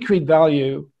value, we create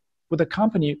value with a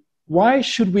company. Why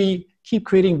should we keep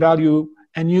creating value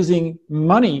and using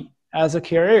money as a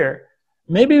carrier?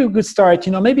 Maybe we could start,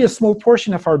 you know, maybe a small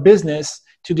portion of our business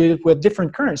to do it with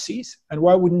different currencies. And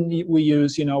why wouldn't we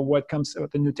use, you know, what comes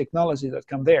with the new technology that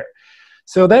come there?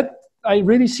 So that, I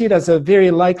really see it as a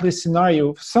very likely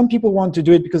scenario. Some people want to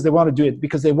do it because they want to do it,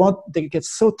 because they get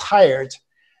so tired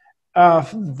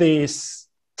of this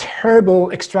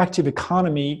terrible extractive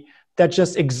economy that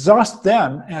just exhausts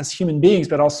them as human beings,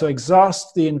 but also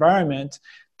exhausts the environment,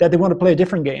 that they want to play a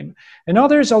different game. And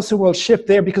others also will shift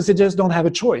there because they just don't have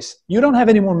a choice. You don't have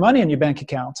any more money in your bank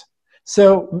account.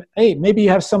 So, hey, maybe you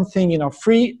have something, you know,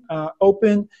 free,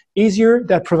 open, easier,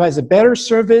 that provides a better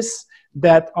service,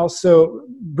 that also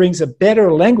brings a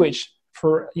better language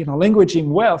for, you know, languaging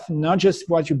wealth, not just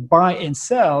what you buy and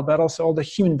sell, but also all the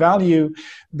human value,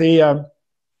 the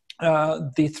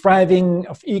thriving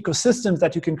of ecosystems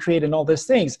that you can create and all these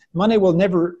things. Money will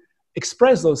never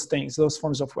express those things, those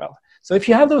forms of wealth. So if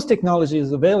you have those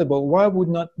technologies available, why would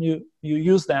not you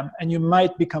use them? And you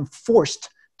might become forced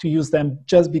to use them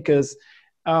just because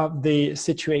of the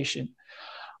situation.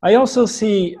 I also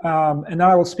see, and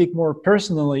I will speak more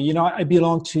personally, you know, I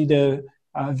belong to the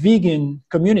vegan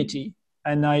community,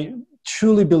 and I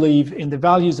truly believe in the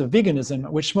values of veganism,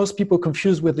 which most people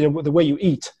confuse with the way you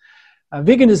eat.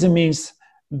 Veganism means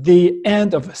the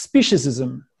end of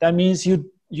speciesism. That means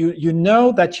you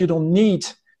know that you don't need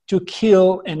to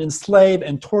kill and enslave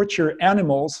and torture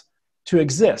animals to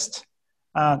exist,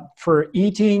 for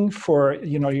eating, for,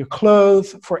 you know, your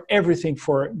clothes, for everything,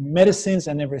 for medicines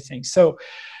and everything. So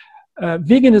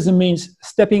veganism means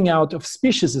stepping out of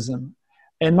speciesism.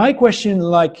 And my question,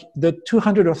 like the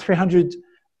 200 or 300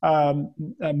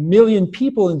 million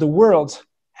people in the world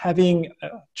having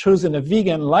chosen a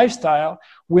vegan lifestyle,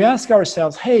 we ask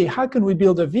ourselves, hey, how can we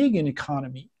build a vegan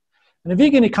economy? And a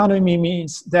vegan economy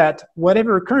means that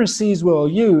whatever currencies we'll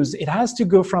use, it has to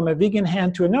go from a vegan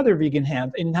hand to another vegan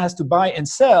hand, and it has to buy and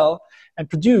sell and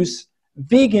produce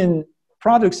vegan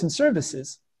products and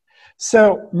services.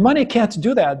 So money can't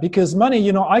do that, because money,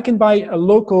 you know, I can buy a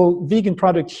local vegan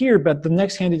product here, but the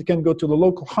next hand it can go to the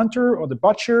local hunter or the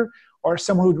butcher or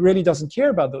someone who really doesn't care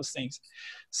about those things.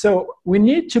 So we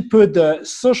need to put the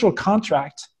social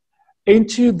contract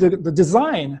into the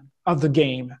design of the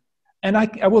game. And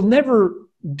I will never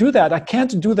do that. I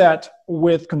can't do that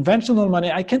with conventional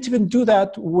money. I can't even do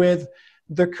that with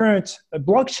the current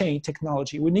blockchain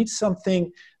technology. We need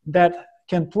something that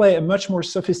can play a much more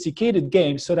sophisticated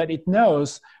game so that it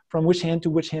knows from which hand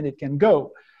to which hand it can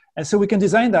go. And so we can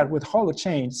design that with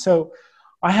Holochain. So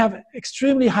I have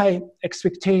extremely high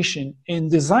expectation in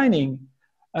designing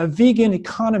a vegan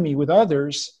economy with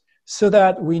others so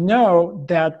that we know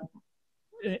that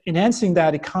enhancing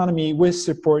that economy will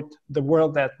support the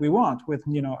world that we want with,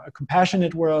 you know, a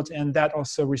compassionate world, and that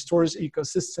also restores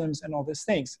ecosystems and all these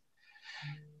things.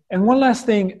 And one last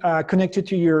thing connected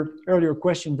to your earlier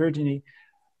question, Virginie.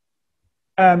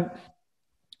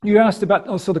 You asked about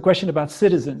also the question about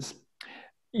citizens.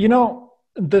 You know,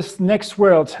 this next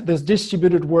world, this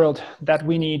distributed world that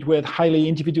we need with highly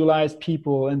individualized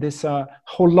people and this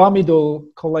holomidal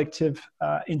collective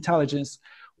intelligence,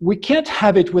 we can't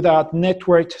have it without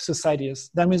networked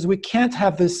societies. That means we can't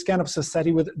have this kind of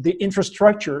society with the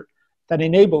infrastructure that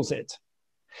enables it.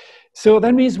 So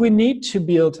that means we need to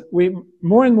build,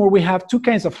 more and more we have two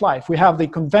kinds of life. We have the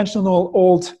conventional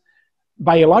old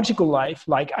biological life,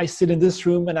 like I sit in this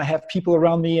room and I have people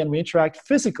around me and we interact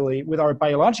physically with our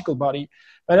biological body.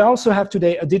 But I also have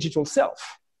today a digital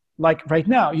self. Like right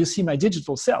now, you see my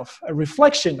digital self, a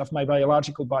reflection of my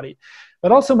biological body.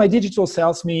 But also my digital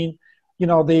selves mean, you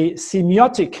know, the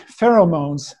semiotic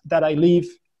pheromones that I leave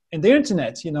in the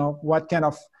internet, you know, what kind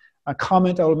of a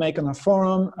comment I will make on a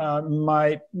forum,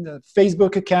 my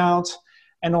Facebook account,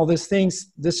 and all these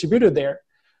things distributed there.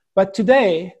 But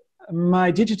today, my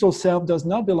digital self does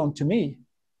not belong to me.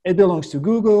 It belongs to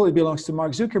Google, it belongs to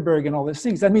Mark Zuckerberg and all these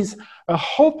things. That means a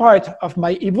whole part of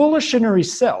my evolutionary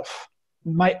self,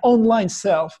 my online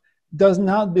self, does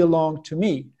not belong to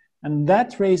me. And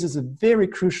that raises a very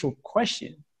crucial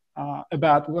question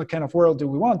about what kind of world do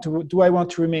we want? Do I want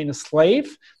to remain a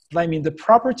slave? Do I mean the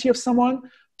property of someone?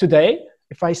 Today,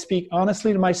 if I speak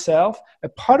honestly to myself, a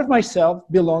part of myself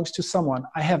belongs to someone.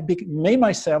 I have made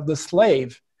myself the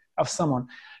slave of someone.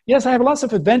 Yes, I have lots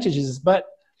of advantages, but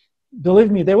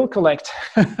believe me, they will collect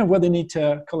what they need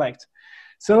to collect.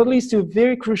 So it leads to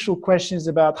very crucial questions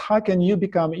about how can you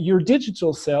become your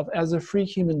digital self as a free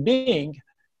human being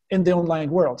in the online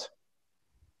world.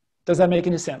 Does that make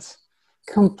any sense?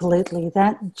 Completely.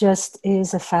 That just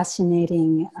is a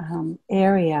fascinating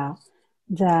area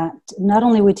that not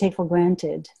only we take for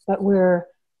granted, but we're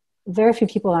very few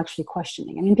people actually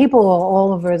questioning. I mean, people are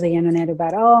all over the internet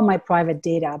about, oh, my private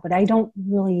data, but I don't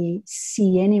really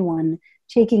see anyone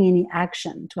taking any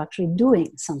action to actually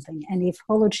doing something. And if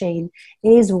Holochain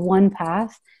is one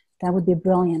path, that would be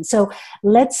brilliant. So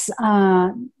let's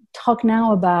talk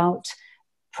now about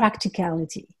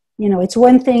practicality. You know, it's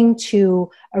one thing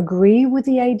to agree with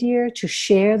the idea, to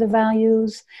share the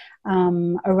values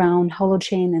around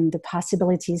Holochain and the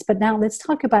possibilities. But now let's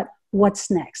talk about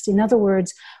what's next. In other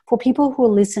words, for people who are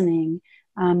listening,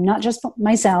 not just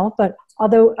myself, but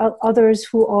others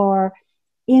who are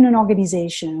in an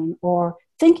organization or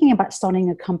thinking about starting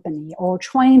a company or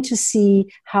trying to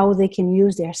see how they can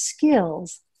use their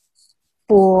skills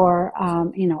for,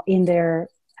 you know, in their,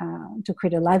 to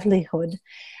create a livelihood.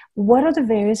 What are the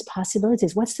various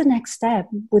possibilities? What's the next step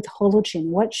with Holochain?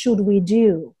 What should we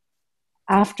do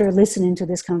after listening to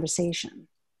this conversation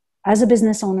as a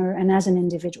business owner and as an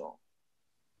individual?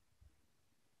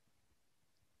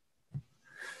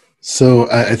 So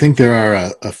I think there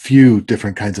are a few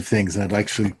different kinds of things, and I'd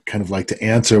actually kind of like to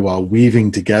answer while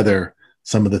weaving together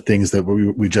some of the things that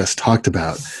we just talked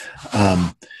about.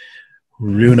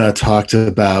 Rúna talked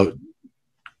about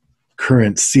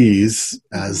currencies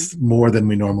as more than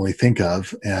we normally think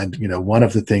of. And, you know, one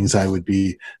of the things I would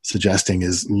be suggesting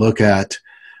is look at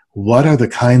what are the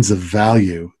kinds of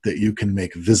value that you can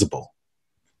make visible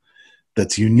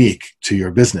that's unique to your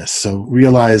business. So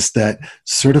realize that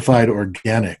certified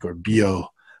organic or bio,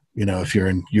 you know, if you're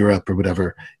in Europe or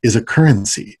whatever, is a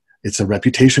currency. It's a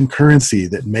reputation currency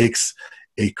that makes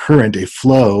a current, a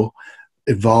flow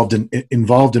involved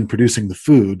in producing the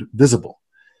food visible.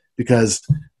 Because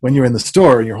when you're in the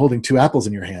store and you're holding two apples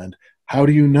in your hand, how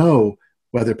do you know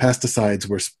whether pesticides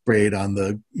were sprayed on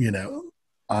the, you know,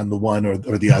 on the one or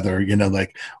the other, you know,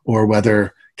 like, or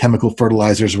whether chemical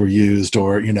fertilizers were used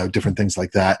or, you know, different things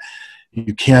like that.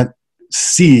 You can't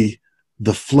see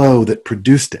the flow that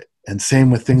produced it. And same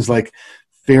with things like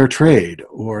fair trade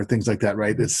or things like that,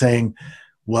 right? It's saying,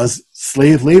 was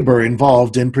slave labor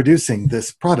involved in producing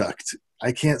this product?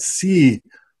 I can't see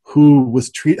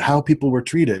how people were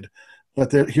treated,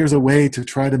 but here's a way to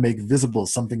try to make visible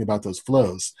something about those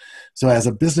flows. So as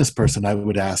a business person, I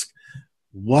would ask,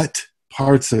 what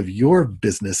parts of your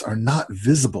business are not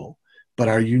visible, but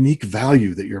are unique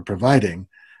value that you're providing?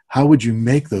 How would you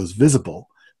make those visible?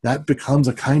 That becomes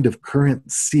a kind of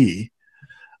currency.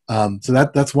 So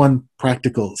that's one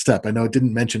practical step. I know it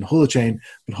didn't mention Holochain,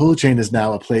 but Holochain is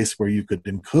now a place where you could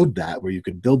encode that, where you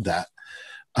could build that.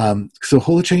 So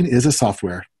Holochain is a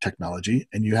software technology,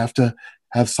 and you have to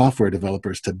have software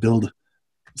developers to build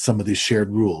some of these shared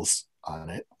rules on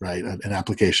it, right? An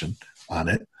application on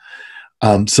it.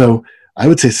 So I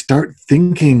would say start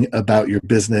thinking about your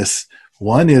business.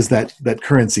 One is that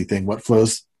currency thing, what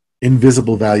flows,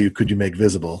 invisible value could you make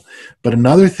visible? But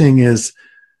another thing is,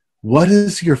 what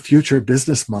is your future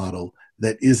business model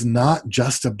that is not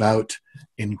just about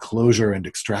enclosure and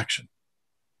extraction?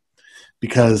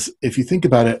 Because if you think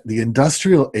about it, the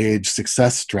industrial age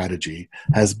success strategy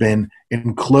has been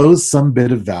enclose some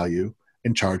bit of value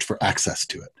and charge for access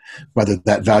to it. Whether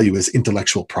that value is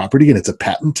intellectual property and it's a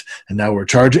patent, and now we're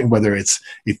charging, whether it's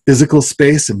a physical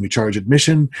space and we charge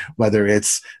admission, whether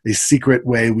it's a secret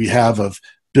way we have of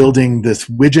building this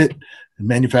widget and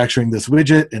manufacturing this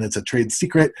widget and it's a trade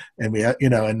secret, and we,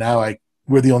 and now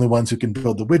we're the only ones who can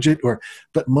build the widget,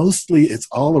 but mostly it's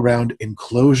all around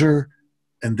enclosure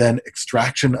and then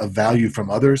extraction of value from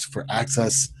others for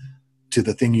access to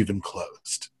the thing you've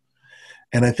enclosed.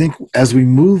 And I think as we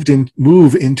move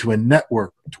into a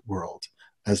networked world,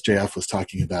 as JF was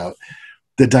talking about,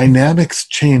 the dynamics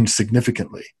change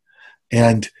significantly.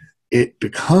 And it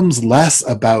becomes less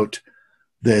about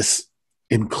this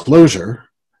enclosure,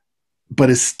 but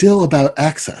is still about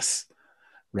access,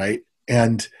 right?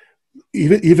 And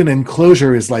even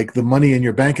enclosure is like the money in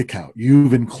your bank account.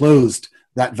 You've enclosed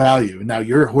that value, and now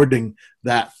you're hoarding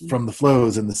that from the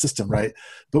flows in the system, right?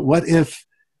 But what if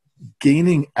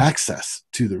gaining access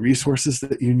to the resources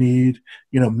that you need,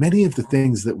 many of the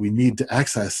things that we need to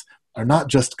access are not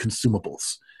just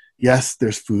consumables. Yes,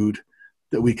 there's food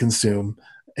that we consume,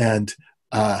 and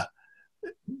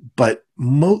but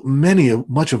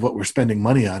much of what we're spending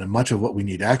money on and much of what we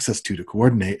need access to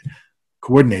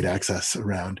coordinate access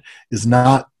around is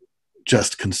not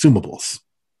just consumables.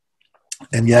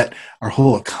 And yet our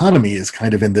whole economy is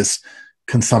kind of in this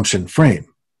consumption frame.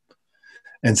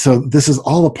 And so this is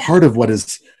all a part of what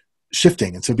is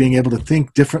shifting. And so being able to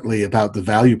think differently about the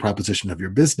value proposition of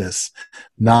your business,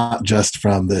 not just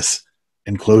from this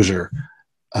enclosure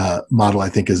model, I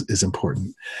think is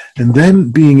important. And then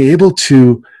being able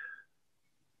to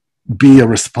be a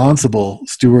responsible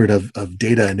steward of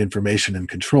data and information and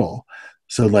control.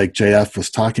 So like JF was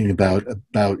talking about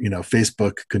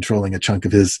Facebook controlling a chunk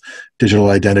of his digital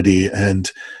identity,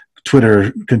 and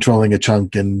Twitter controlling a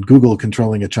chunk, and Google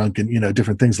controlling a chunk, and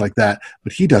different things like that,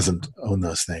 but he doesn't own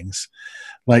those things.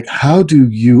 Like, how do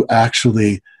you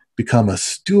actually become a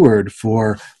steward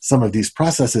for some of these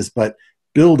processes, but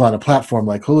build on a platform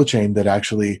like Holochain that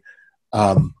actually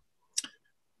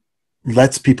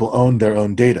lets people own their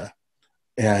own data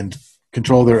and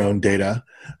control their own data,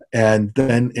 and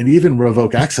even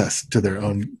revoke access to their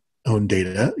own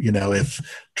data, if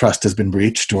trust has been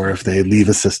breached or if they leave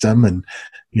a system, and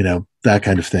that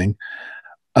kind of thing.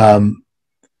 And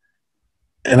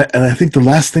I think the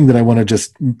last thing that I want to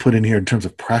just put in here in terms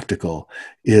of practical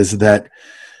is that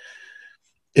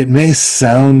it may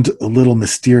sound a little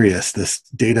mysterious, this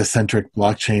data-centric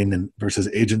blockchain and versus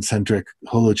agent-centric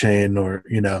holochain,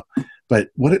 but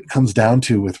what it comes down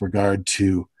to with regard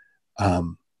to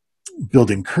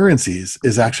building currencies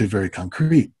is actually very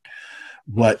concrete.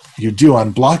 What you do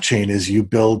on blockchain is you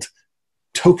build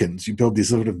tokens. You build these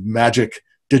sort of magic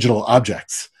digital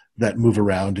objects that move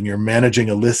around, and you're managing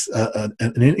a list, an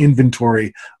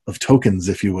inventory of tokens,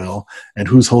 if you will, and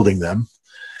who's holding them.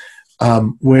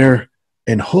 Where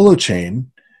in Holochain,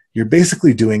 you're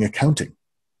basically doing accounting.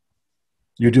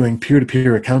 You're doing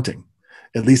peer-to-peer accounting.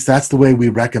 At least that's the way we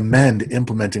recommend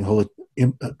implementing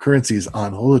currencies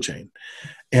on Holochain.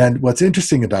 And what's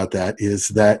interesting about that is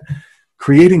that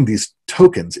creating these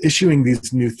tokens, issuing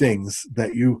these new things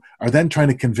that you are then trying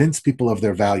to convince people of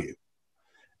their value,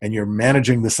 and you're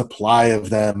managing the supply of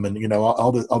them, and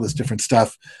all this different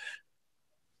stuff.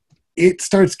 It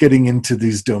starts getting into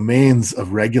these domains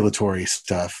of regulatory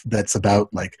stuff that's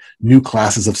about like new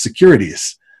classes of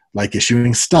securities, like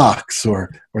issuing stocks or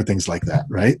things like that,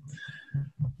 right?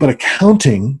 But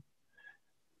accounting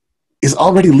is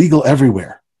already legal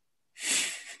everywhere.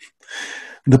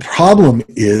 The problem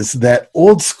is that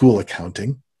old school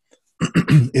accounting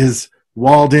is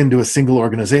walled into a single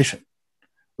organization,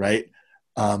 right?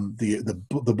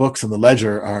 The books and the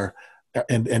ledger are,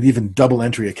 and even double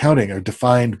entry accounting are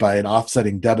defined by an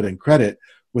offsetting debit and credit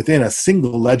within a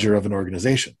single ledger of an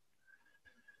organization.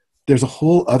 There's a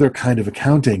whole other kind of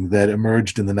accounting that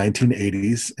emerged in the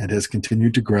 1980s and has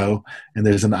continued to grow, and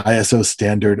there's an ISO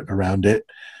standard around it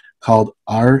called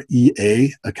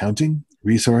REA accounting,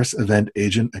 Resource Event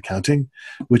Agent Accounting,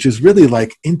 which is really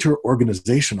like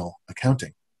inter-organizational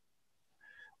accounting,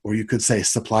 or you could say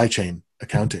supply chain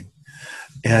accounting.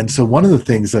 And so one of the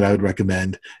things that I would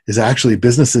recommend is actually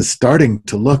businesses starting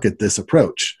to look at this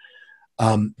approach,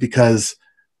 because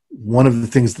one of the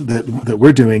things that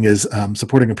we're doing is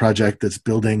supporting a project that's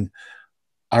building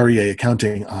REA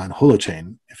accounting on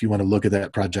Holochain. If you want to look at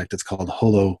that project, it's called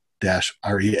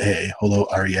Holo-REA, Holo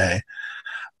REA.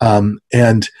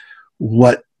 And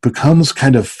what becomes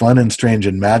kind of fun and strange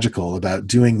and magical about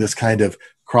doing this kind of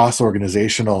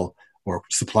cross-organizational or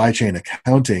supply chain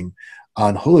accounting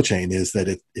on Holochain is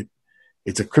that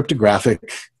it's a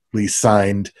cryptographically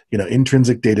signed,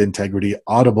 intrinsic data integrity,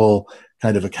 audible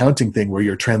kind of accounting thing where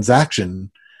your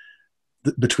transaction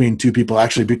between two people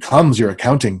actually becomes your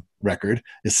accounting record,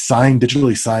 is signed,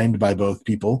 digitally signed by both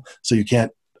people, so you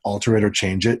can't alter it or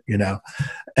change it,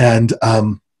 and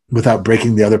without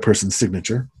breaking the other person's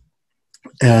signature.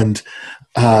 And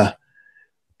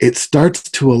it starts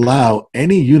to allow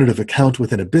any unit of account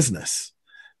within a business.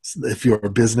 If your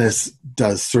business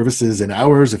does services in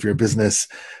hours, if your business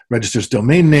registers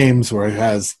domain names or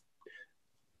has,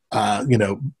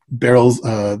 barrels,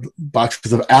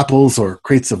 boxes of apples or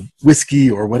crates of whiskey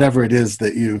or whatever it is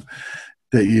that you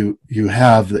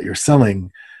have that you're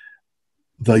selling,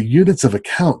 the units of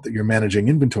account that you're managing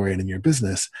inventory in your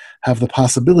business have the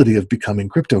possibility of becoming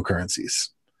cryptocurrencies.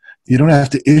 You don't have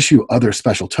to issue other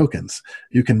special tokens.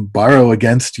 You can borrow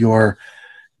against your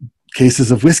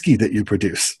cases of whiskey that you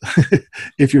produce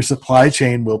if your supply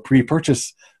chain will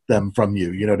pre-purchase them from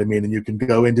you, you know what I mean? And you can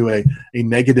go into a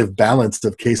negative balance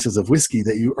of cases of whiskey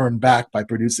that you earn back by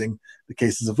producing the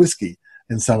cases of whiskey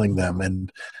and selling them.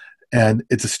 And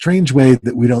it's a strange way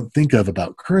that we don't think of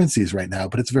about currencies right now,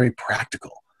 but it's very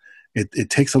practical. It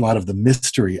takes a lot of the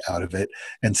mystery out of it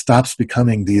and stops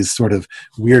becoming these sort of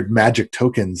weird magic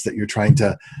tokens that you're trying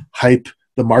to hype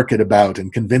the market about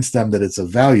and convince them that it's of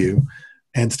value,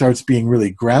 and starts being really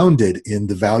grounded in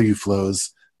the value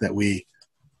flows that we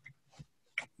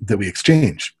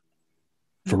exchange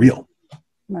for real.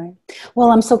 Right.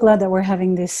 Well, I'm so glad that we're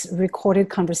having this recorded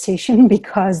conversation,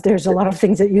 because there's a lot of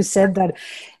things that you said that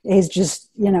is just,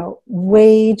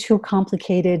 way too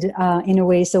complicated in a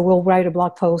way. So we'll write a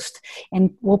blog post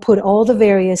and we'll put all the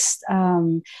various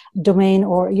domain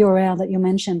or URL that you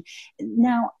mentioned.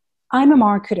 Now, I'm a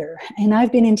marketer and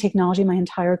I've been in technology my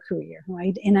entire career,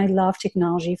 right? And I love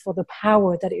technology for the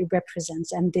power that it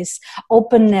represents and this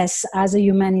openness as a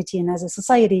humanity and as a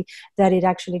society that it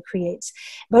actually creates.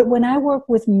 But when I work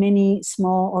with many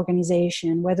small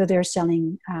organizations, whether they're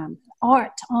selling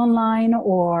art online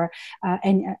or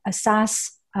a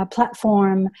SaaS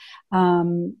platform,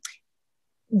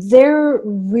 they're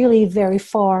really very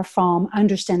far from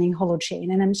understanding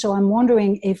Holochain. And so I'm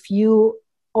wondering if you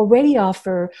already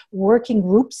offer working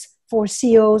groups for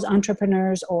CEOs,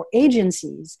 entrepreneurs, or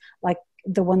agencies like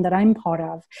the one that I'm part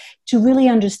of to really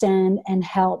understand and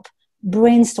help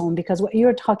brainstorm, because what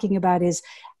you're talking about is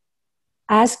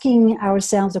asking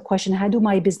ourselves the question, how do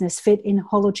my business fit in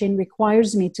Holochain,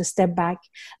 requires me to step back,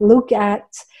 look at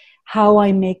how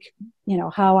I make,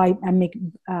 how I make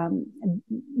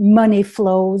money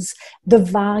flows, the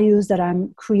values that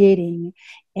I'm creating,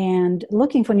 and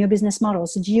looking for new business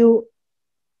models. Do you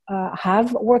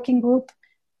have a working group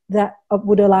that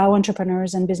would allow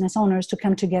entrepreneurs and business owners to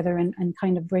come together and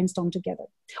kind of brainstorm together,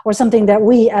 or something that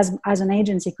we as an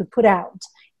agency could put out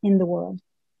in the world?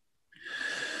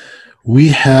 We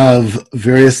have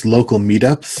various local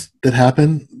meetups that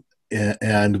happen,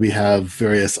 and we have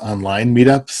various online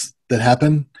meetups that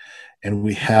happen, and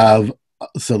we have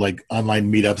like online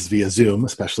meetups via Zoom,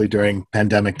 especially during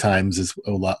pandemic times, is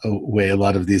a way a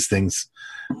lot of these things,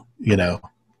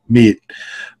 meet.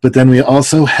 But then we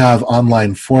also have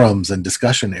online forums and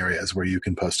discussion areas where you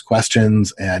can post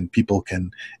questions and people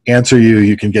can answer you.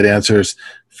 You can get answers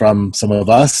from some of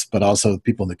us, but also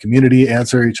people in the community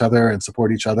answer each other and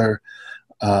support each other.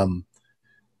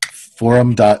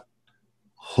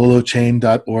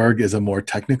 Forum.holochain.org is a more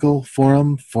technical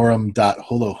forum.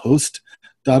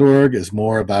 Forum.holohost.org is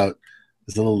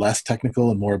a little less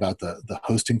technical and more about the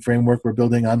hosting framework we're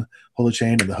building on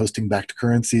Holochain and the hosting backed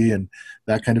currency and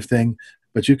that kind of thing.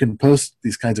 But you can post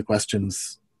these kinds of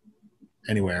questions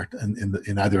anywhere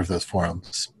in either of those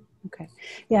forums. Okay.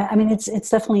 Yeah, I mean, it's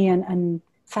definitely a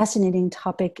fascinating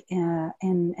topic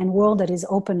and world that is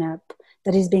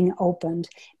that is being opened.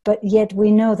 But yet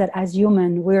we know that as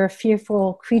human, we're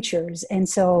fearful creatures. And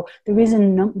so the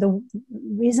reason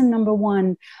number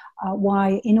one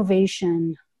why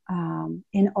innovation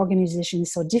in organizations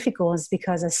is so difficult is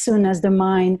because as soon as the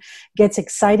mind gets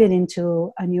excited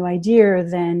into a new idea,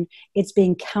 then it's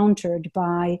being countered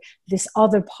by this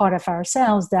other part of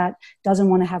ourselves that doesn't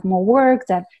want to have more work,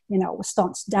 that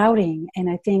starts doubting. And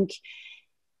I think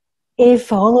if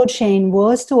Holochain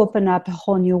was to open up a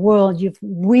whole new world,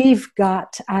 we've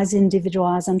got as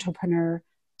individuals, as entrepreneurs,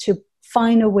 to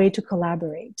find a way to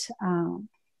collaborate.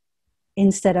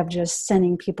 instead of just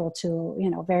sending people to,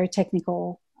 very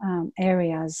technical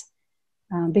areas.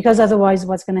 Because otherwise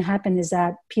what's going to happen is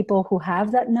that people who have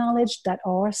that knowledge, that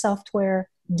are software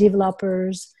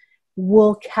developers,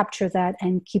 will capture that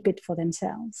and keep it for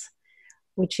themselves,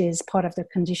 which is part of their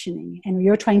conditioning. And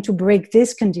you're trying to break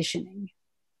this conditioning,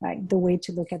 right? The way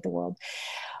to look at the world.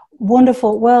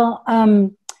 Wonderful. Well,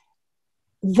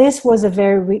 this was a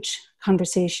very rich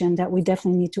conversation that we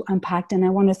definitely need to unpack. And I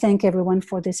want to thank everyone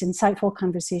for this insightful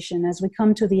conversation. As we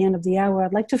come to the end of the hour,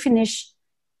 I'd like to finish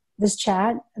this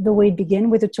chat the way it began,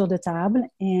 with a tour de table.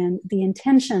 And the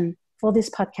intention for this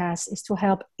podcast is to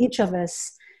help each of us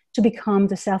to become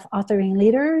the self-authoring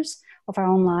leaders of our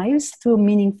own lives through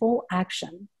meaningful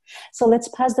action. So let's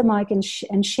pass the mic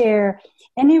and share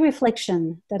any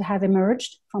reflection that have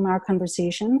emerged from our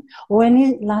conversation, or any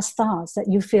last thoughts that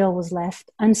you feel was left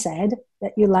unsaid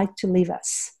that you'd like to leave us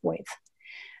with.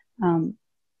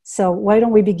 So why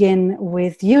don't we begin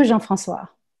with you, Jean-François?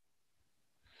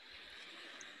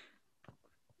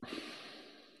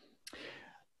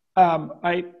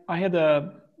 I had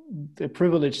the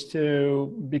privilege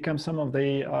to become some of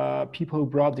the people who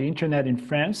brought the internet in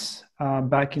France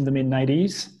back in the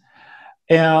mid-90s.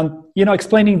 And,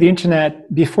 explaining the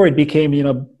internet before it became,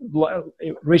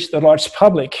 it reached the large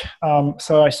public.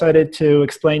 So I started to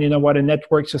explain, what a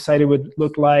network society would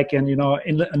look like, and,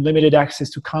 unlimited access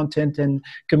to content and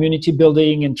community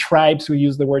building and tribes. We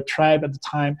used the word tribe at the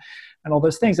time and all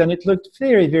those things. And it looked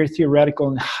very, very theoretical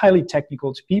and highly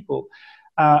technical to people.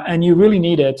 And you really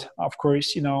needed, of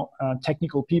course,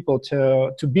 technical people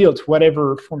to build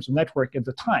whatever forms of network at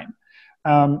the time.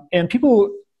 And people,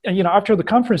 after the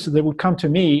conference, they would come to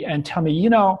me and tell me,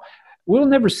 we'll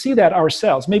never see that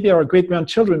ourselves. Maybe our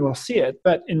great-grandchildren will see it,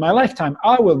 but in my lifetime,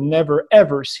 I will never,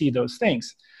 ever see those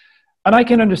things. And I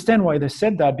can understand why they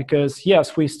said that, because,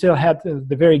 yes, we still had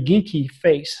the very geeky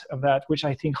face of that, which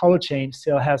I think Holochain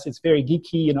still has. Its very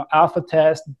geeky, alpha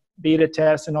test, beta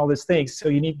test, and all these things. So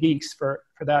you need geeks for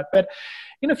that. But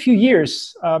in a few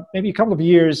years, maybe a couple of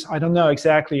years, I don't know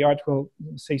exactly, Art will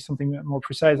say something more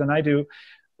precise than I do,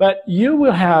 but you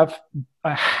will have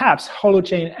apps,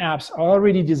 Holochain apps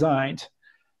already designed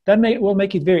that will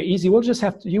make it very easy. You will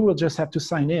just have to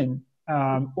sign in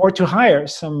or to hire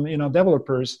some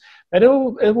developers. But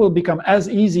it will become as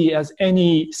easy as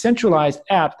any centralized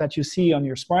app that you see on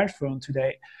your smartphone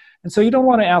today. And so you don't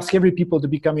want to ask every people to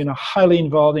become highly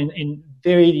involved in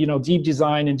very deep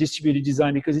design and distributed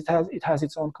design, because it has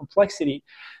its own complexity.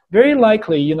 Very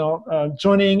likely,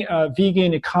 joining a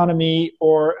vegan economy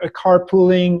or a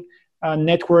carpooling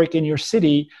network in your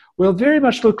city will very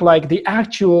much look like the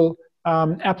actual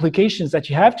applications that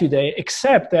you have today,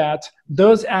 except that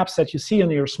those apps that you see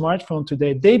on your smartphone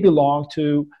today, they belong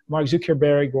to Mark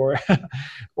Zuckerberg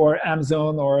or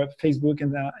Amazon or Facebook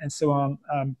and so on.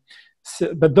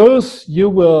 But those you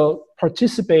will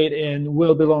participate in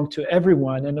will belong to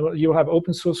everyone, and you'll have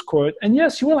open source code. And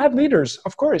yes, you will have leaders,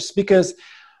 of course, because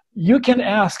you can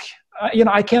ask,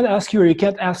 I can't ask you, or you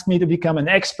can't ask me to become an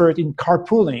expert in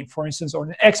carpooling, for instance, or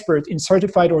an expert in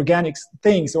certified organic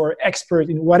things, or expert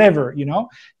in whatever,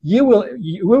 we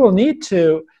will need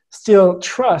to still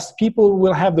trust people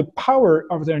will have the power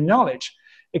of their knowledge,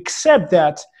 except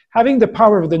that having the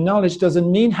power of the knowledge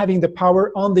doesn't mean having the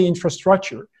power on the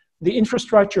infrastructure. The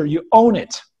infrastructure, you own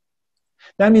it.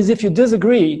 That means if you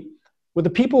disagree with the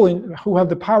people who have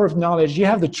the power of knowledge, you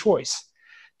have the choice.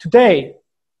 Today,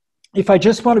 if I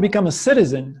just want to become a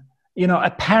citizen,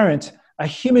 a parent, a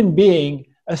human being,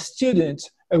 a student,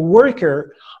 a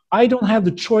worker, I don't have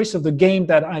the choice of the game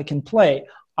that I can play.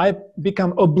 I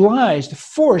become obliged,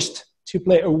 forced to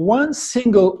play one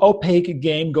single opaque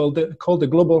game called the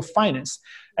global finance.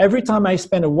 Every time I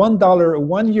spend $1 or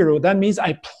 €1, that means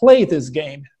I play this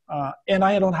game. And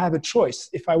I don't have a choice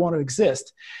if I want to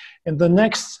exist. In the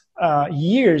next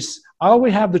years, I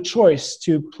will have the choice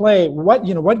to play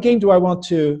what game do I want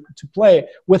to play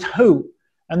with who,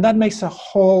 and that makes a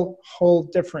whole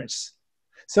difference.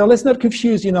 So let's not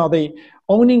confuse, the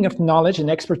owning of knowledge and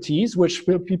expertise, which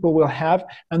people will have,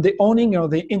 and the owning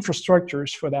of the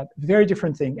infrastructures for that. Very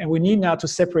different thing, and we need now to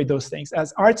separate those things.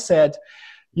 As Art said,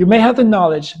 you may have the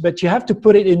knowledge, but you have to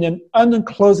put it in an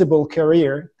unenclosable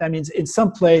career. That means in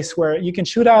some place where you can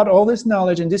shoot out all this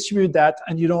knowledge and distribute that,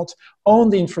 and you don't own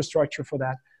the infrastructure for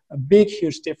that. A big,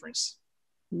 huge difference.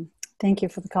 Thank you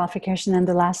for the clarification. And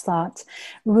the last thought.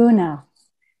 Rúna.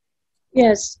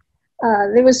 Yes,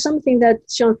 there was something that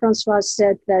Jean-François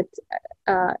said that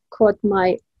caught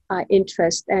my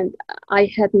interest, and I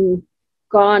hadn't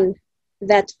gone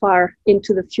that far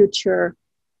into the future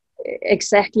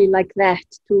exactly like that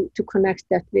to connect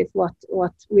that with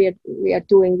what we are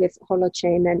doing with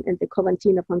Holochain and the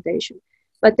Coventina Foundation.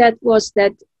 But that was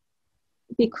that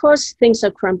because things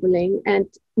are crumbling and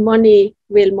money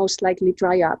will most likely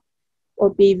dry up or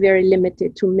be very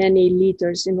limited to many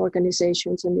leaders in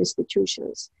organizations and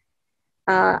institutions.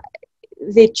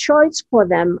 The choice for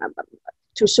them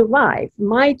to survive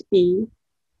might be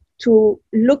to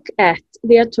look at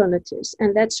the alternatives.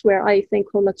 And that's where I think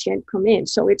Holochain come in.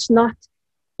 So it's not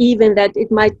even that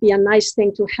it might be a nice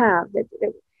thing to have.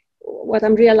 What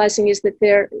I'm realizing is that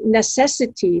their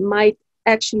necessity might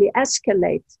actually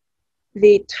escalate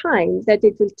the time that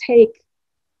it will take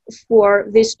for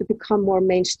this to become more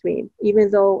mainstream,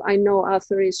 even though I know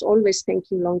Arthur is always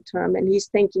thinking long term, and he's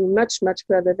thinking much, much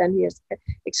further than he has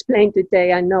explained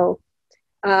today, I know.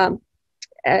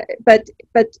 But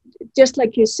just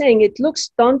like you're saying, it looks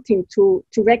daunting to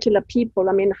regular people.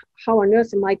 I mean, how on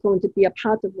earth am I going to be a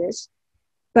part of this?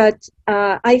 But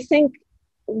I think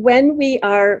when we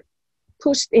are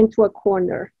pushed into a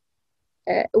corner,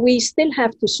 we still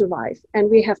have to survive and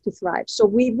we have to thrive. So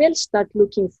we will start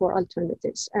looking for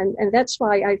alternatives. And that's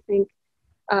why I think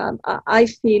I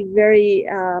feel very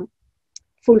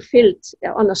fulfilled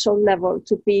on a soul level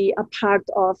to be a part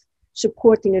of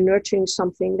supporting and nurturing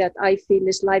something that I feel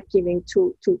is life-giving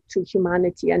to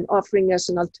humanity and offering us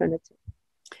an alternative.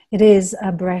 It is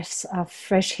a breath of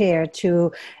fresh air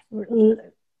to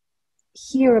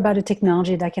hear about a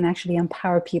technology that can actually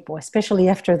empower people, especially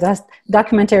after that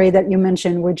documentary that you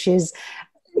mentioned, which is,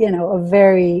 a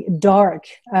very dark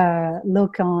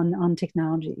look on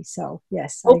technology. So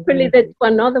yes, hopefully that's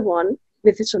another one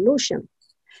with a solution.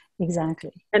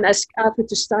 Exactly. And ask Arthur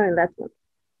to star in that one.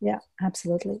 Yeah,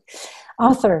 absolutely.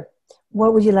 Arthur,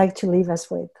 what would you like to leave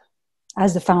us with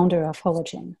as the founder of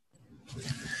Holochain?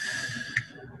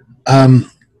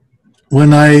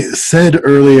 When I said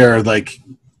earlier, like,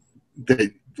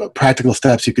 the practical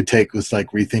steps you could take was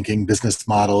like rethinking business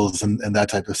models and that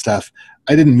type of stuff,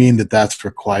 I didn't mean that that's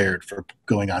required for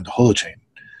going on to Holochain.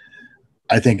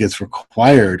 I think it's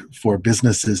required for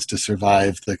businesses to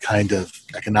survive the kind of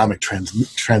economic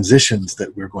transitions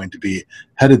that we're going to be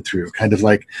headed through. Kind of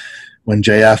like when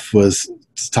JF was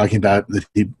talking about that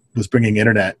he was bringing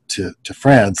internet to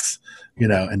France,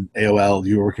 and AOL,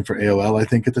 you were working for AOL, I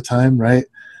think, at the time, right?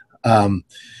 And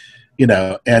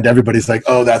everybody's like,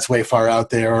 oh, that's way far out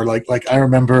there. Or like I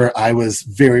remember I was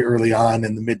very early on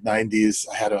in the mid 90s.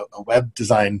 I had a web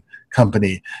design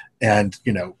company and,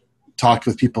 talked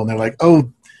with people and they're like,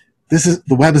 oh, the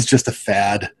web is just a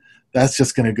fad. That's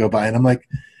just going to go by. And I'm like,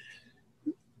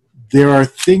 there are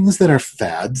things that are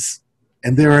fads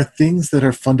and there are things that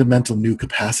are fundamental new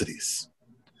capacities.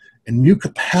 And new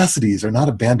capacities are not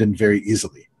abandoned very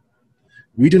easily.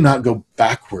 We do not go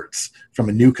backwards from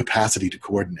a new capacity to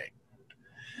coordinate.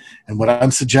 And what I'm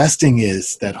suggesting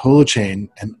is that Holochain,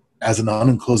 and as an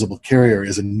unenclosable carrier,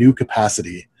 is a new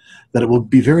capacity that it will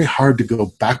be very hard to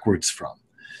go backwards from.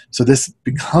 So this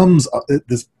becomes,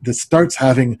 this starts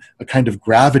having a kind of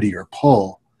gravity or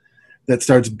pull that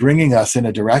starts bringing us in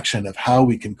a direction of how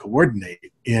we can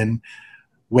coordinate in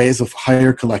ways of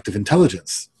higher collective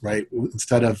intelligence, right?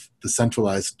 Instead of the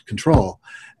centralized control.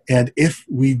 And if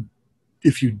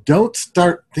you don't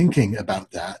start thinking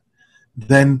about that,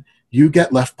 then you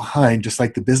get left behind, just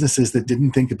like the businesses that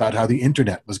didn't think about how the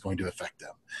internet was going to affect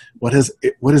them. What has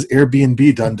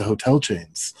Airbnb done to hotel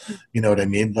chains? You know what I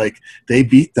mean? Like, they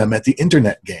beat them at the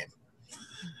internet game.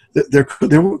 There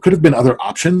could have been other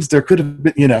options. There could have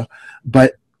been,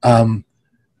 but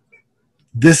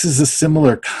this is a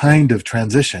similar kind of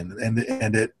transition.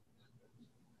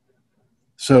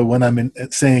 So when I'm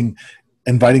saying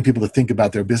inviting people to think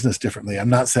about their business differently, I'm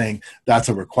not saying that's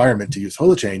a requirement to use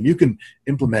Holochain. You can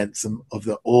implement some of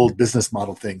the old business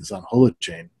model things on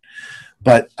Holochain,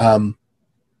 but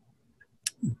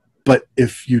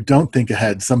if you don't think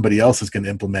ahead, somebody else is going to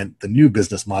implement the new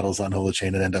business models on Holochain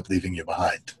and end up leaving you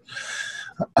behind.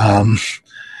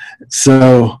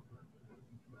 So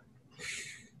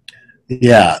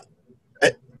yeah,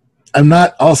 I'm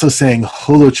not also saying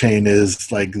Holochain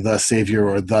is like the savior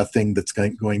or the thing that's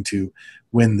going to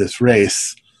win this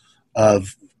race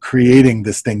of creating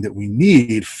this thing that we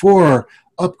need for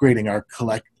upgrading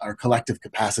our collective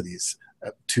capacities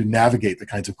to navigate the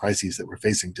kinds of crises that we're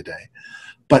facing today.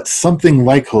 But something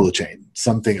like Holochain,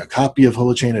 a copy of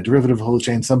Holochain, a derivative of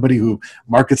Holochain, somebody who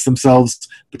markets themselves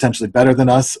potentially better than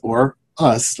us, or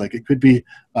us, like it could be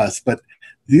us, but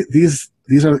these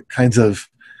are kinds of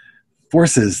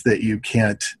forces that you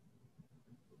can't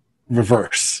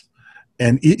reverse.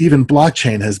 And even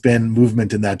blockchain has been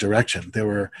movement in that direction. There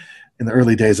were, in the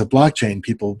early days of blockchain,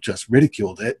 people just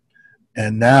ridiculed it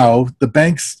And now the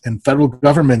banks and federal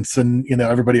governments and, you know,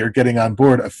 everybody are getting on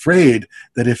board, afraid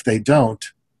that if they don't,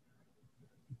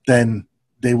 then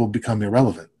they will become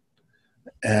irrelevant.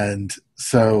 And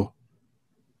so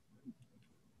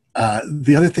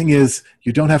the other thing is,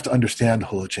 you don't have to understand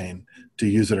Holochain to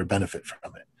use it or benefit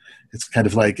from it. It's kind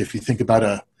of like if you think about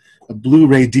a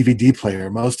Blu-ray DVD player,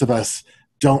 most of us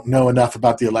don't know enough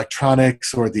about the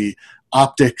electronics or the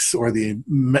optics or the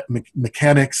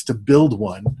mechanics to build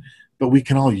one, but we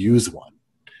can all use one,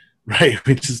 right?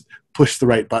 We just push the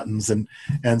right buttons.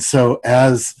 And so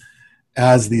as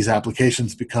these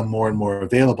applications become more and more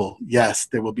available, yes,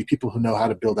 there will be people who know how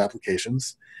to build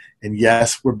applications. And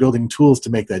yes, we're building tools to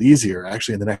make that easier.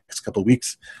 Actually, in the next couple of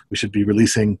weeks, we should be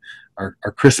releasing our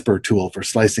CRISPR tool for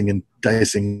slicing and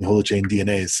dicing Holochain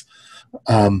DNAs.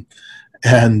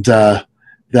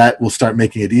 That will start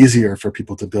making it easier for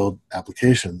people to build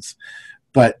applications.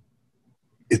 But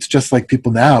it's just like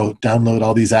people now download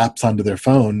all these apps onto their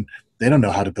phone. They don't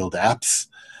know how to build apps.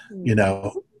 You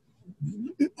know,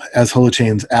 as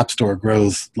Holochain's app store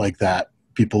grows like that,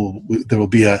 there will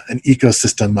be an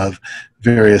ecosystem of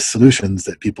various solutions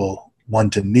that people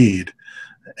want and need,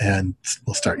 and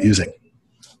will start using.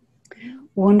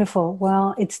 Wonderful.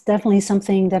 Well, it's definitely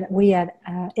something that we at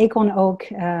Acorn Oak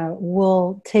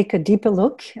will take a deeper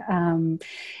look. And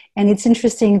it's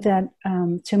interesting that,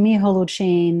 to me,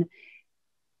 Holochain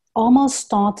almost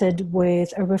started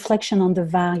with a reflection on the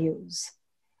values.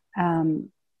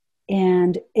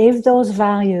 And if those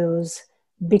values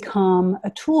become a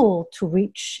tool to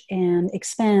reach and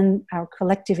expand our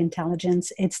collective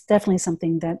intelligence, it's definitely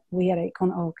something that we at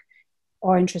Acorn Oak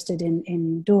are interested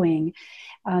in doing.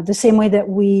 The same way that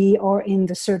we are in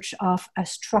the search of a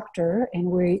structure, and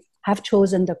we have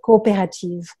chosen the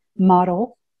cooperative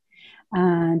model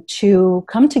to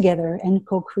come together and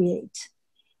co-create.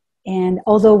 And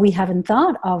although we haven't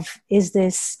thought of, is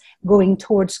this going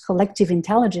towards collective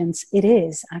intelligence, it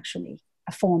is actually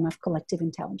a form of collective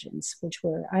intelligence, which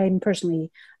I'm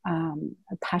personally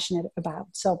passionate about.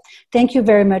 So thank you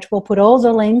very much. We'll put all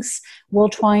the links. We'll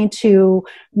try to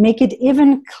make it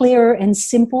even clearer and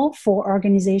simple for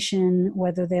organization,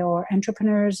 whether they are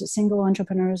entrepreneurs, single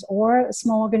entrepreneurs, or a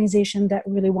small organization that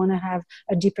really want to have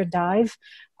a deeper dive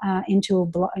into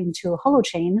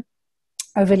Holochain.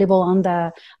 Available on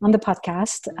the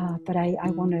podcast, but I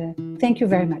want to thank you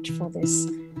very much for this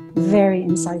very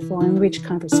insightful and rich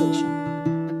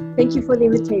conversation. Thank you for the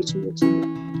invitation,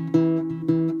 Virginia.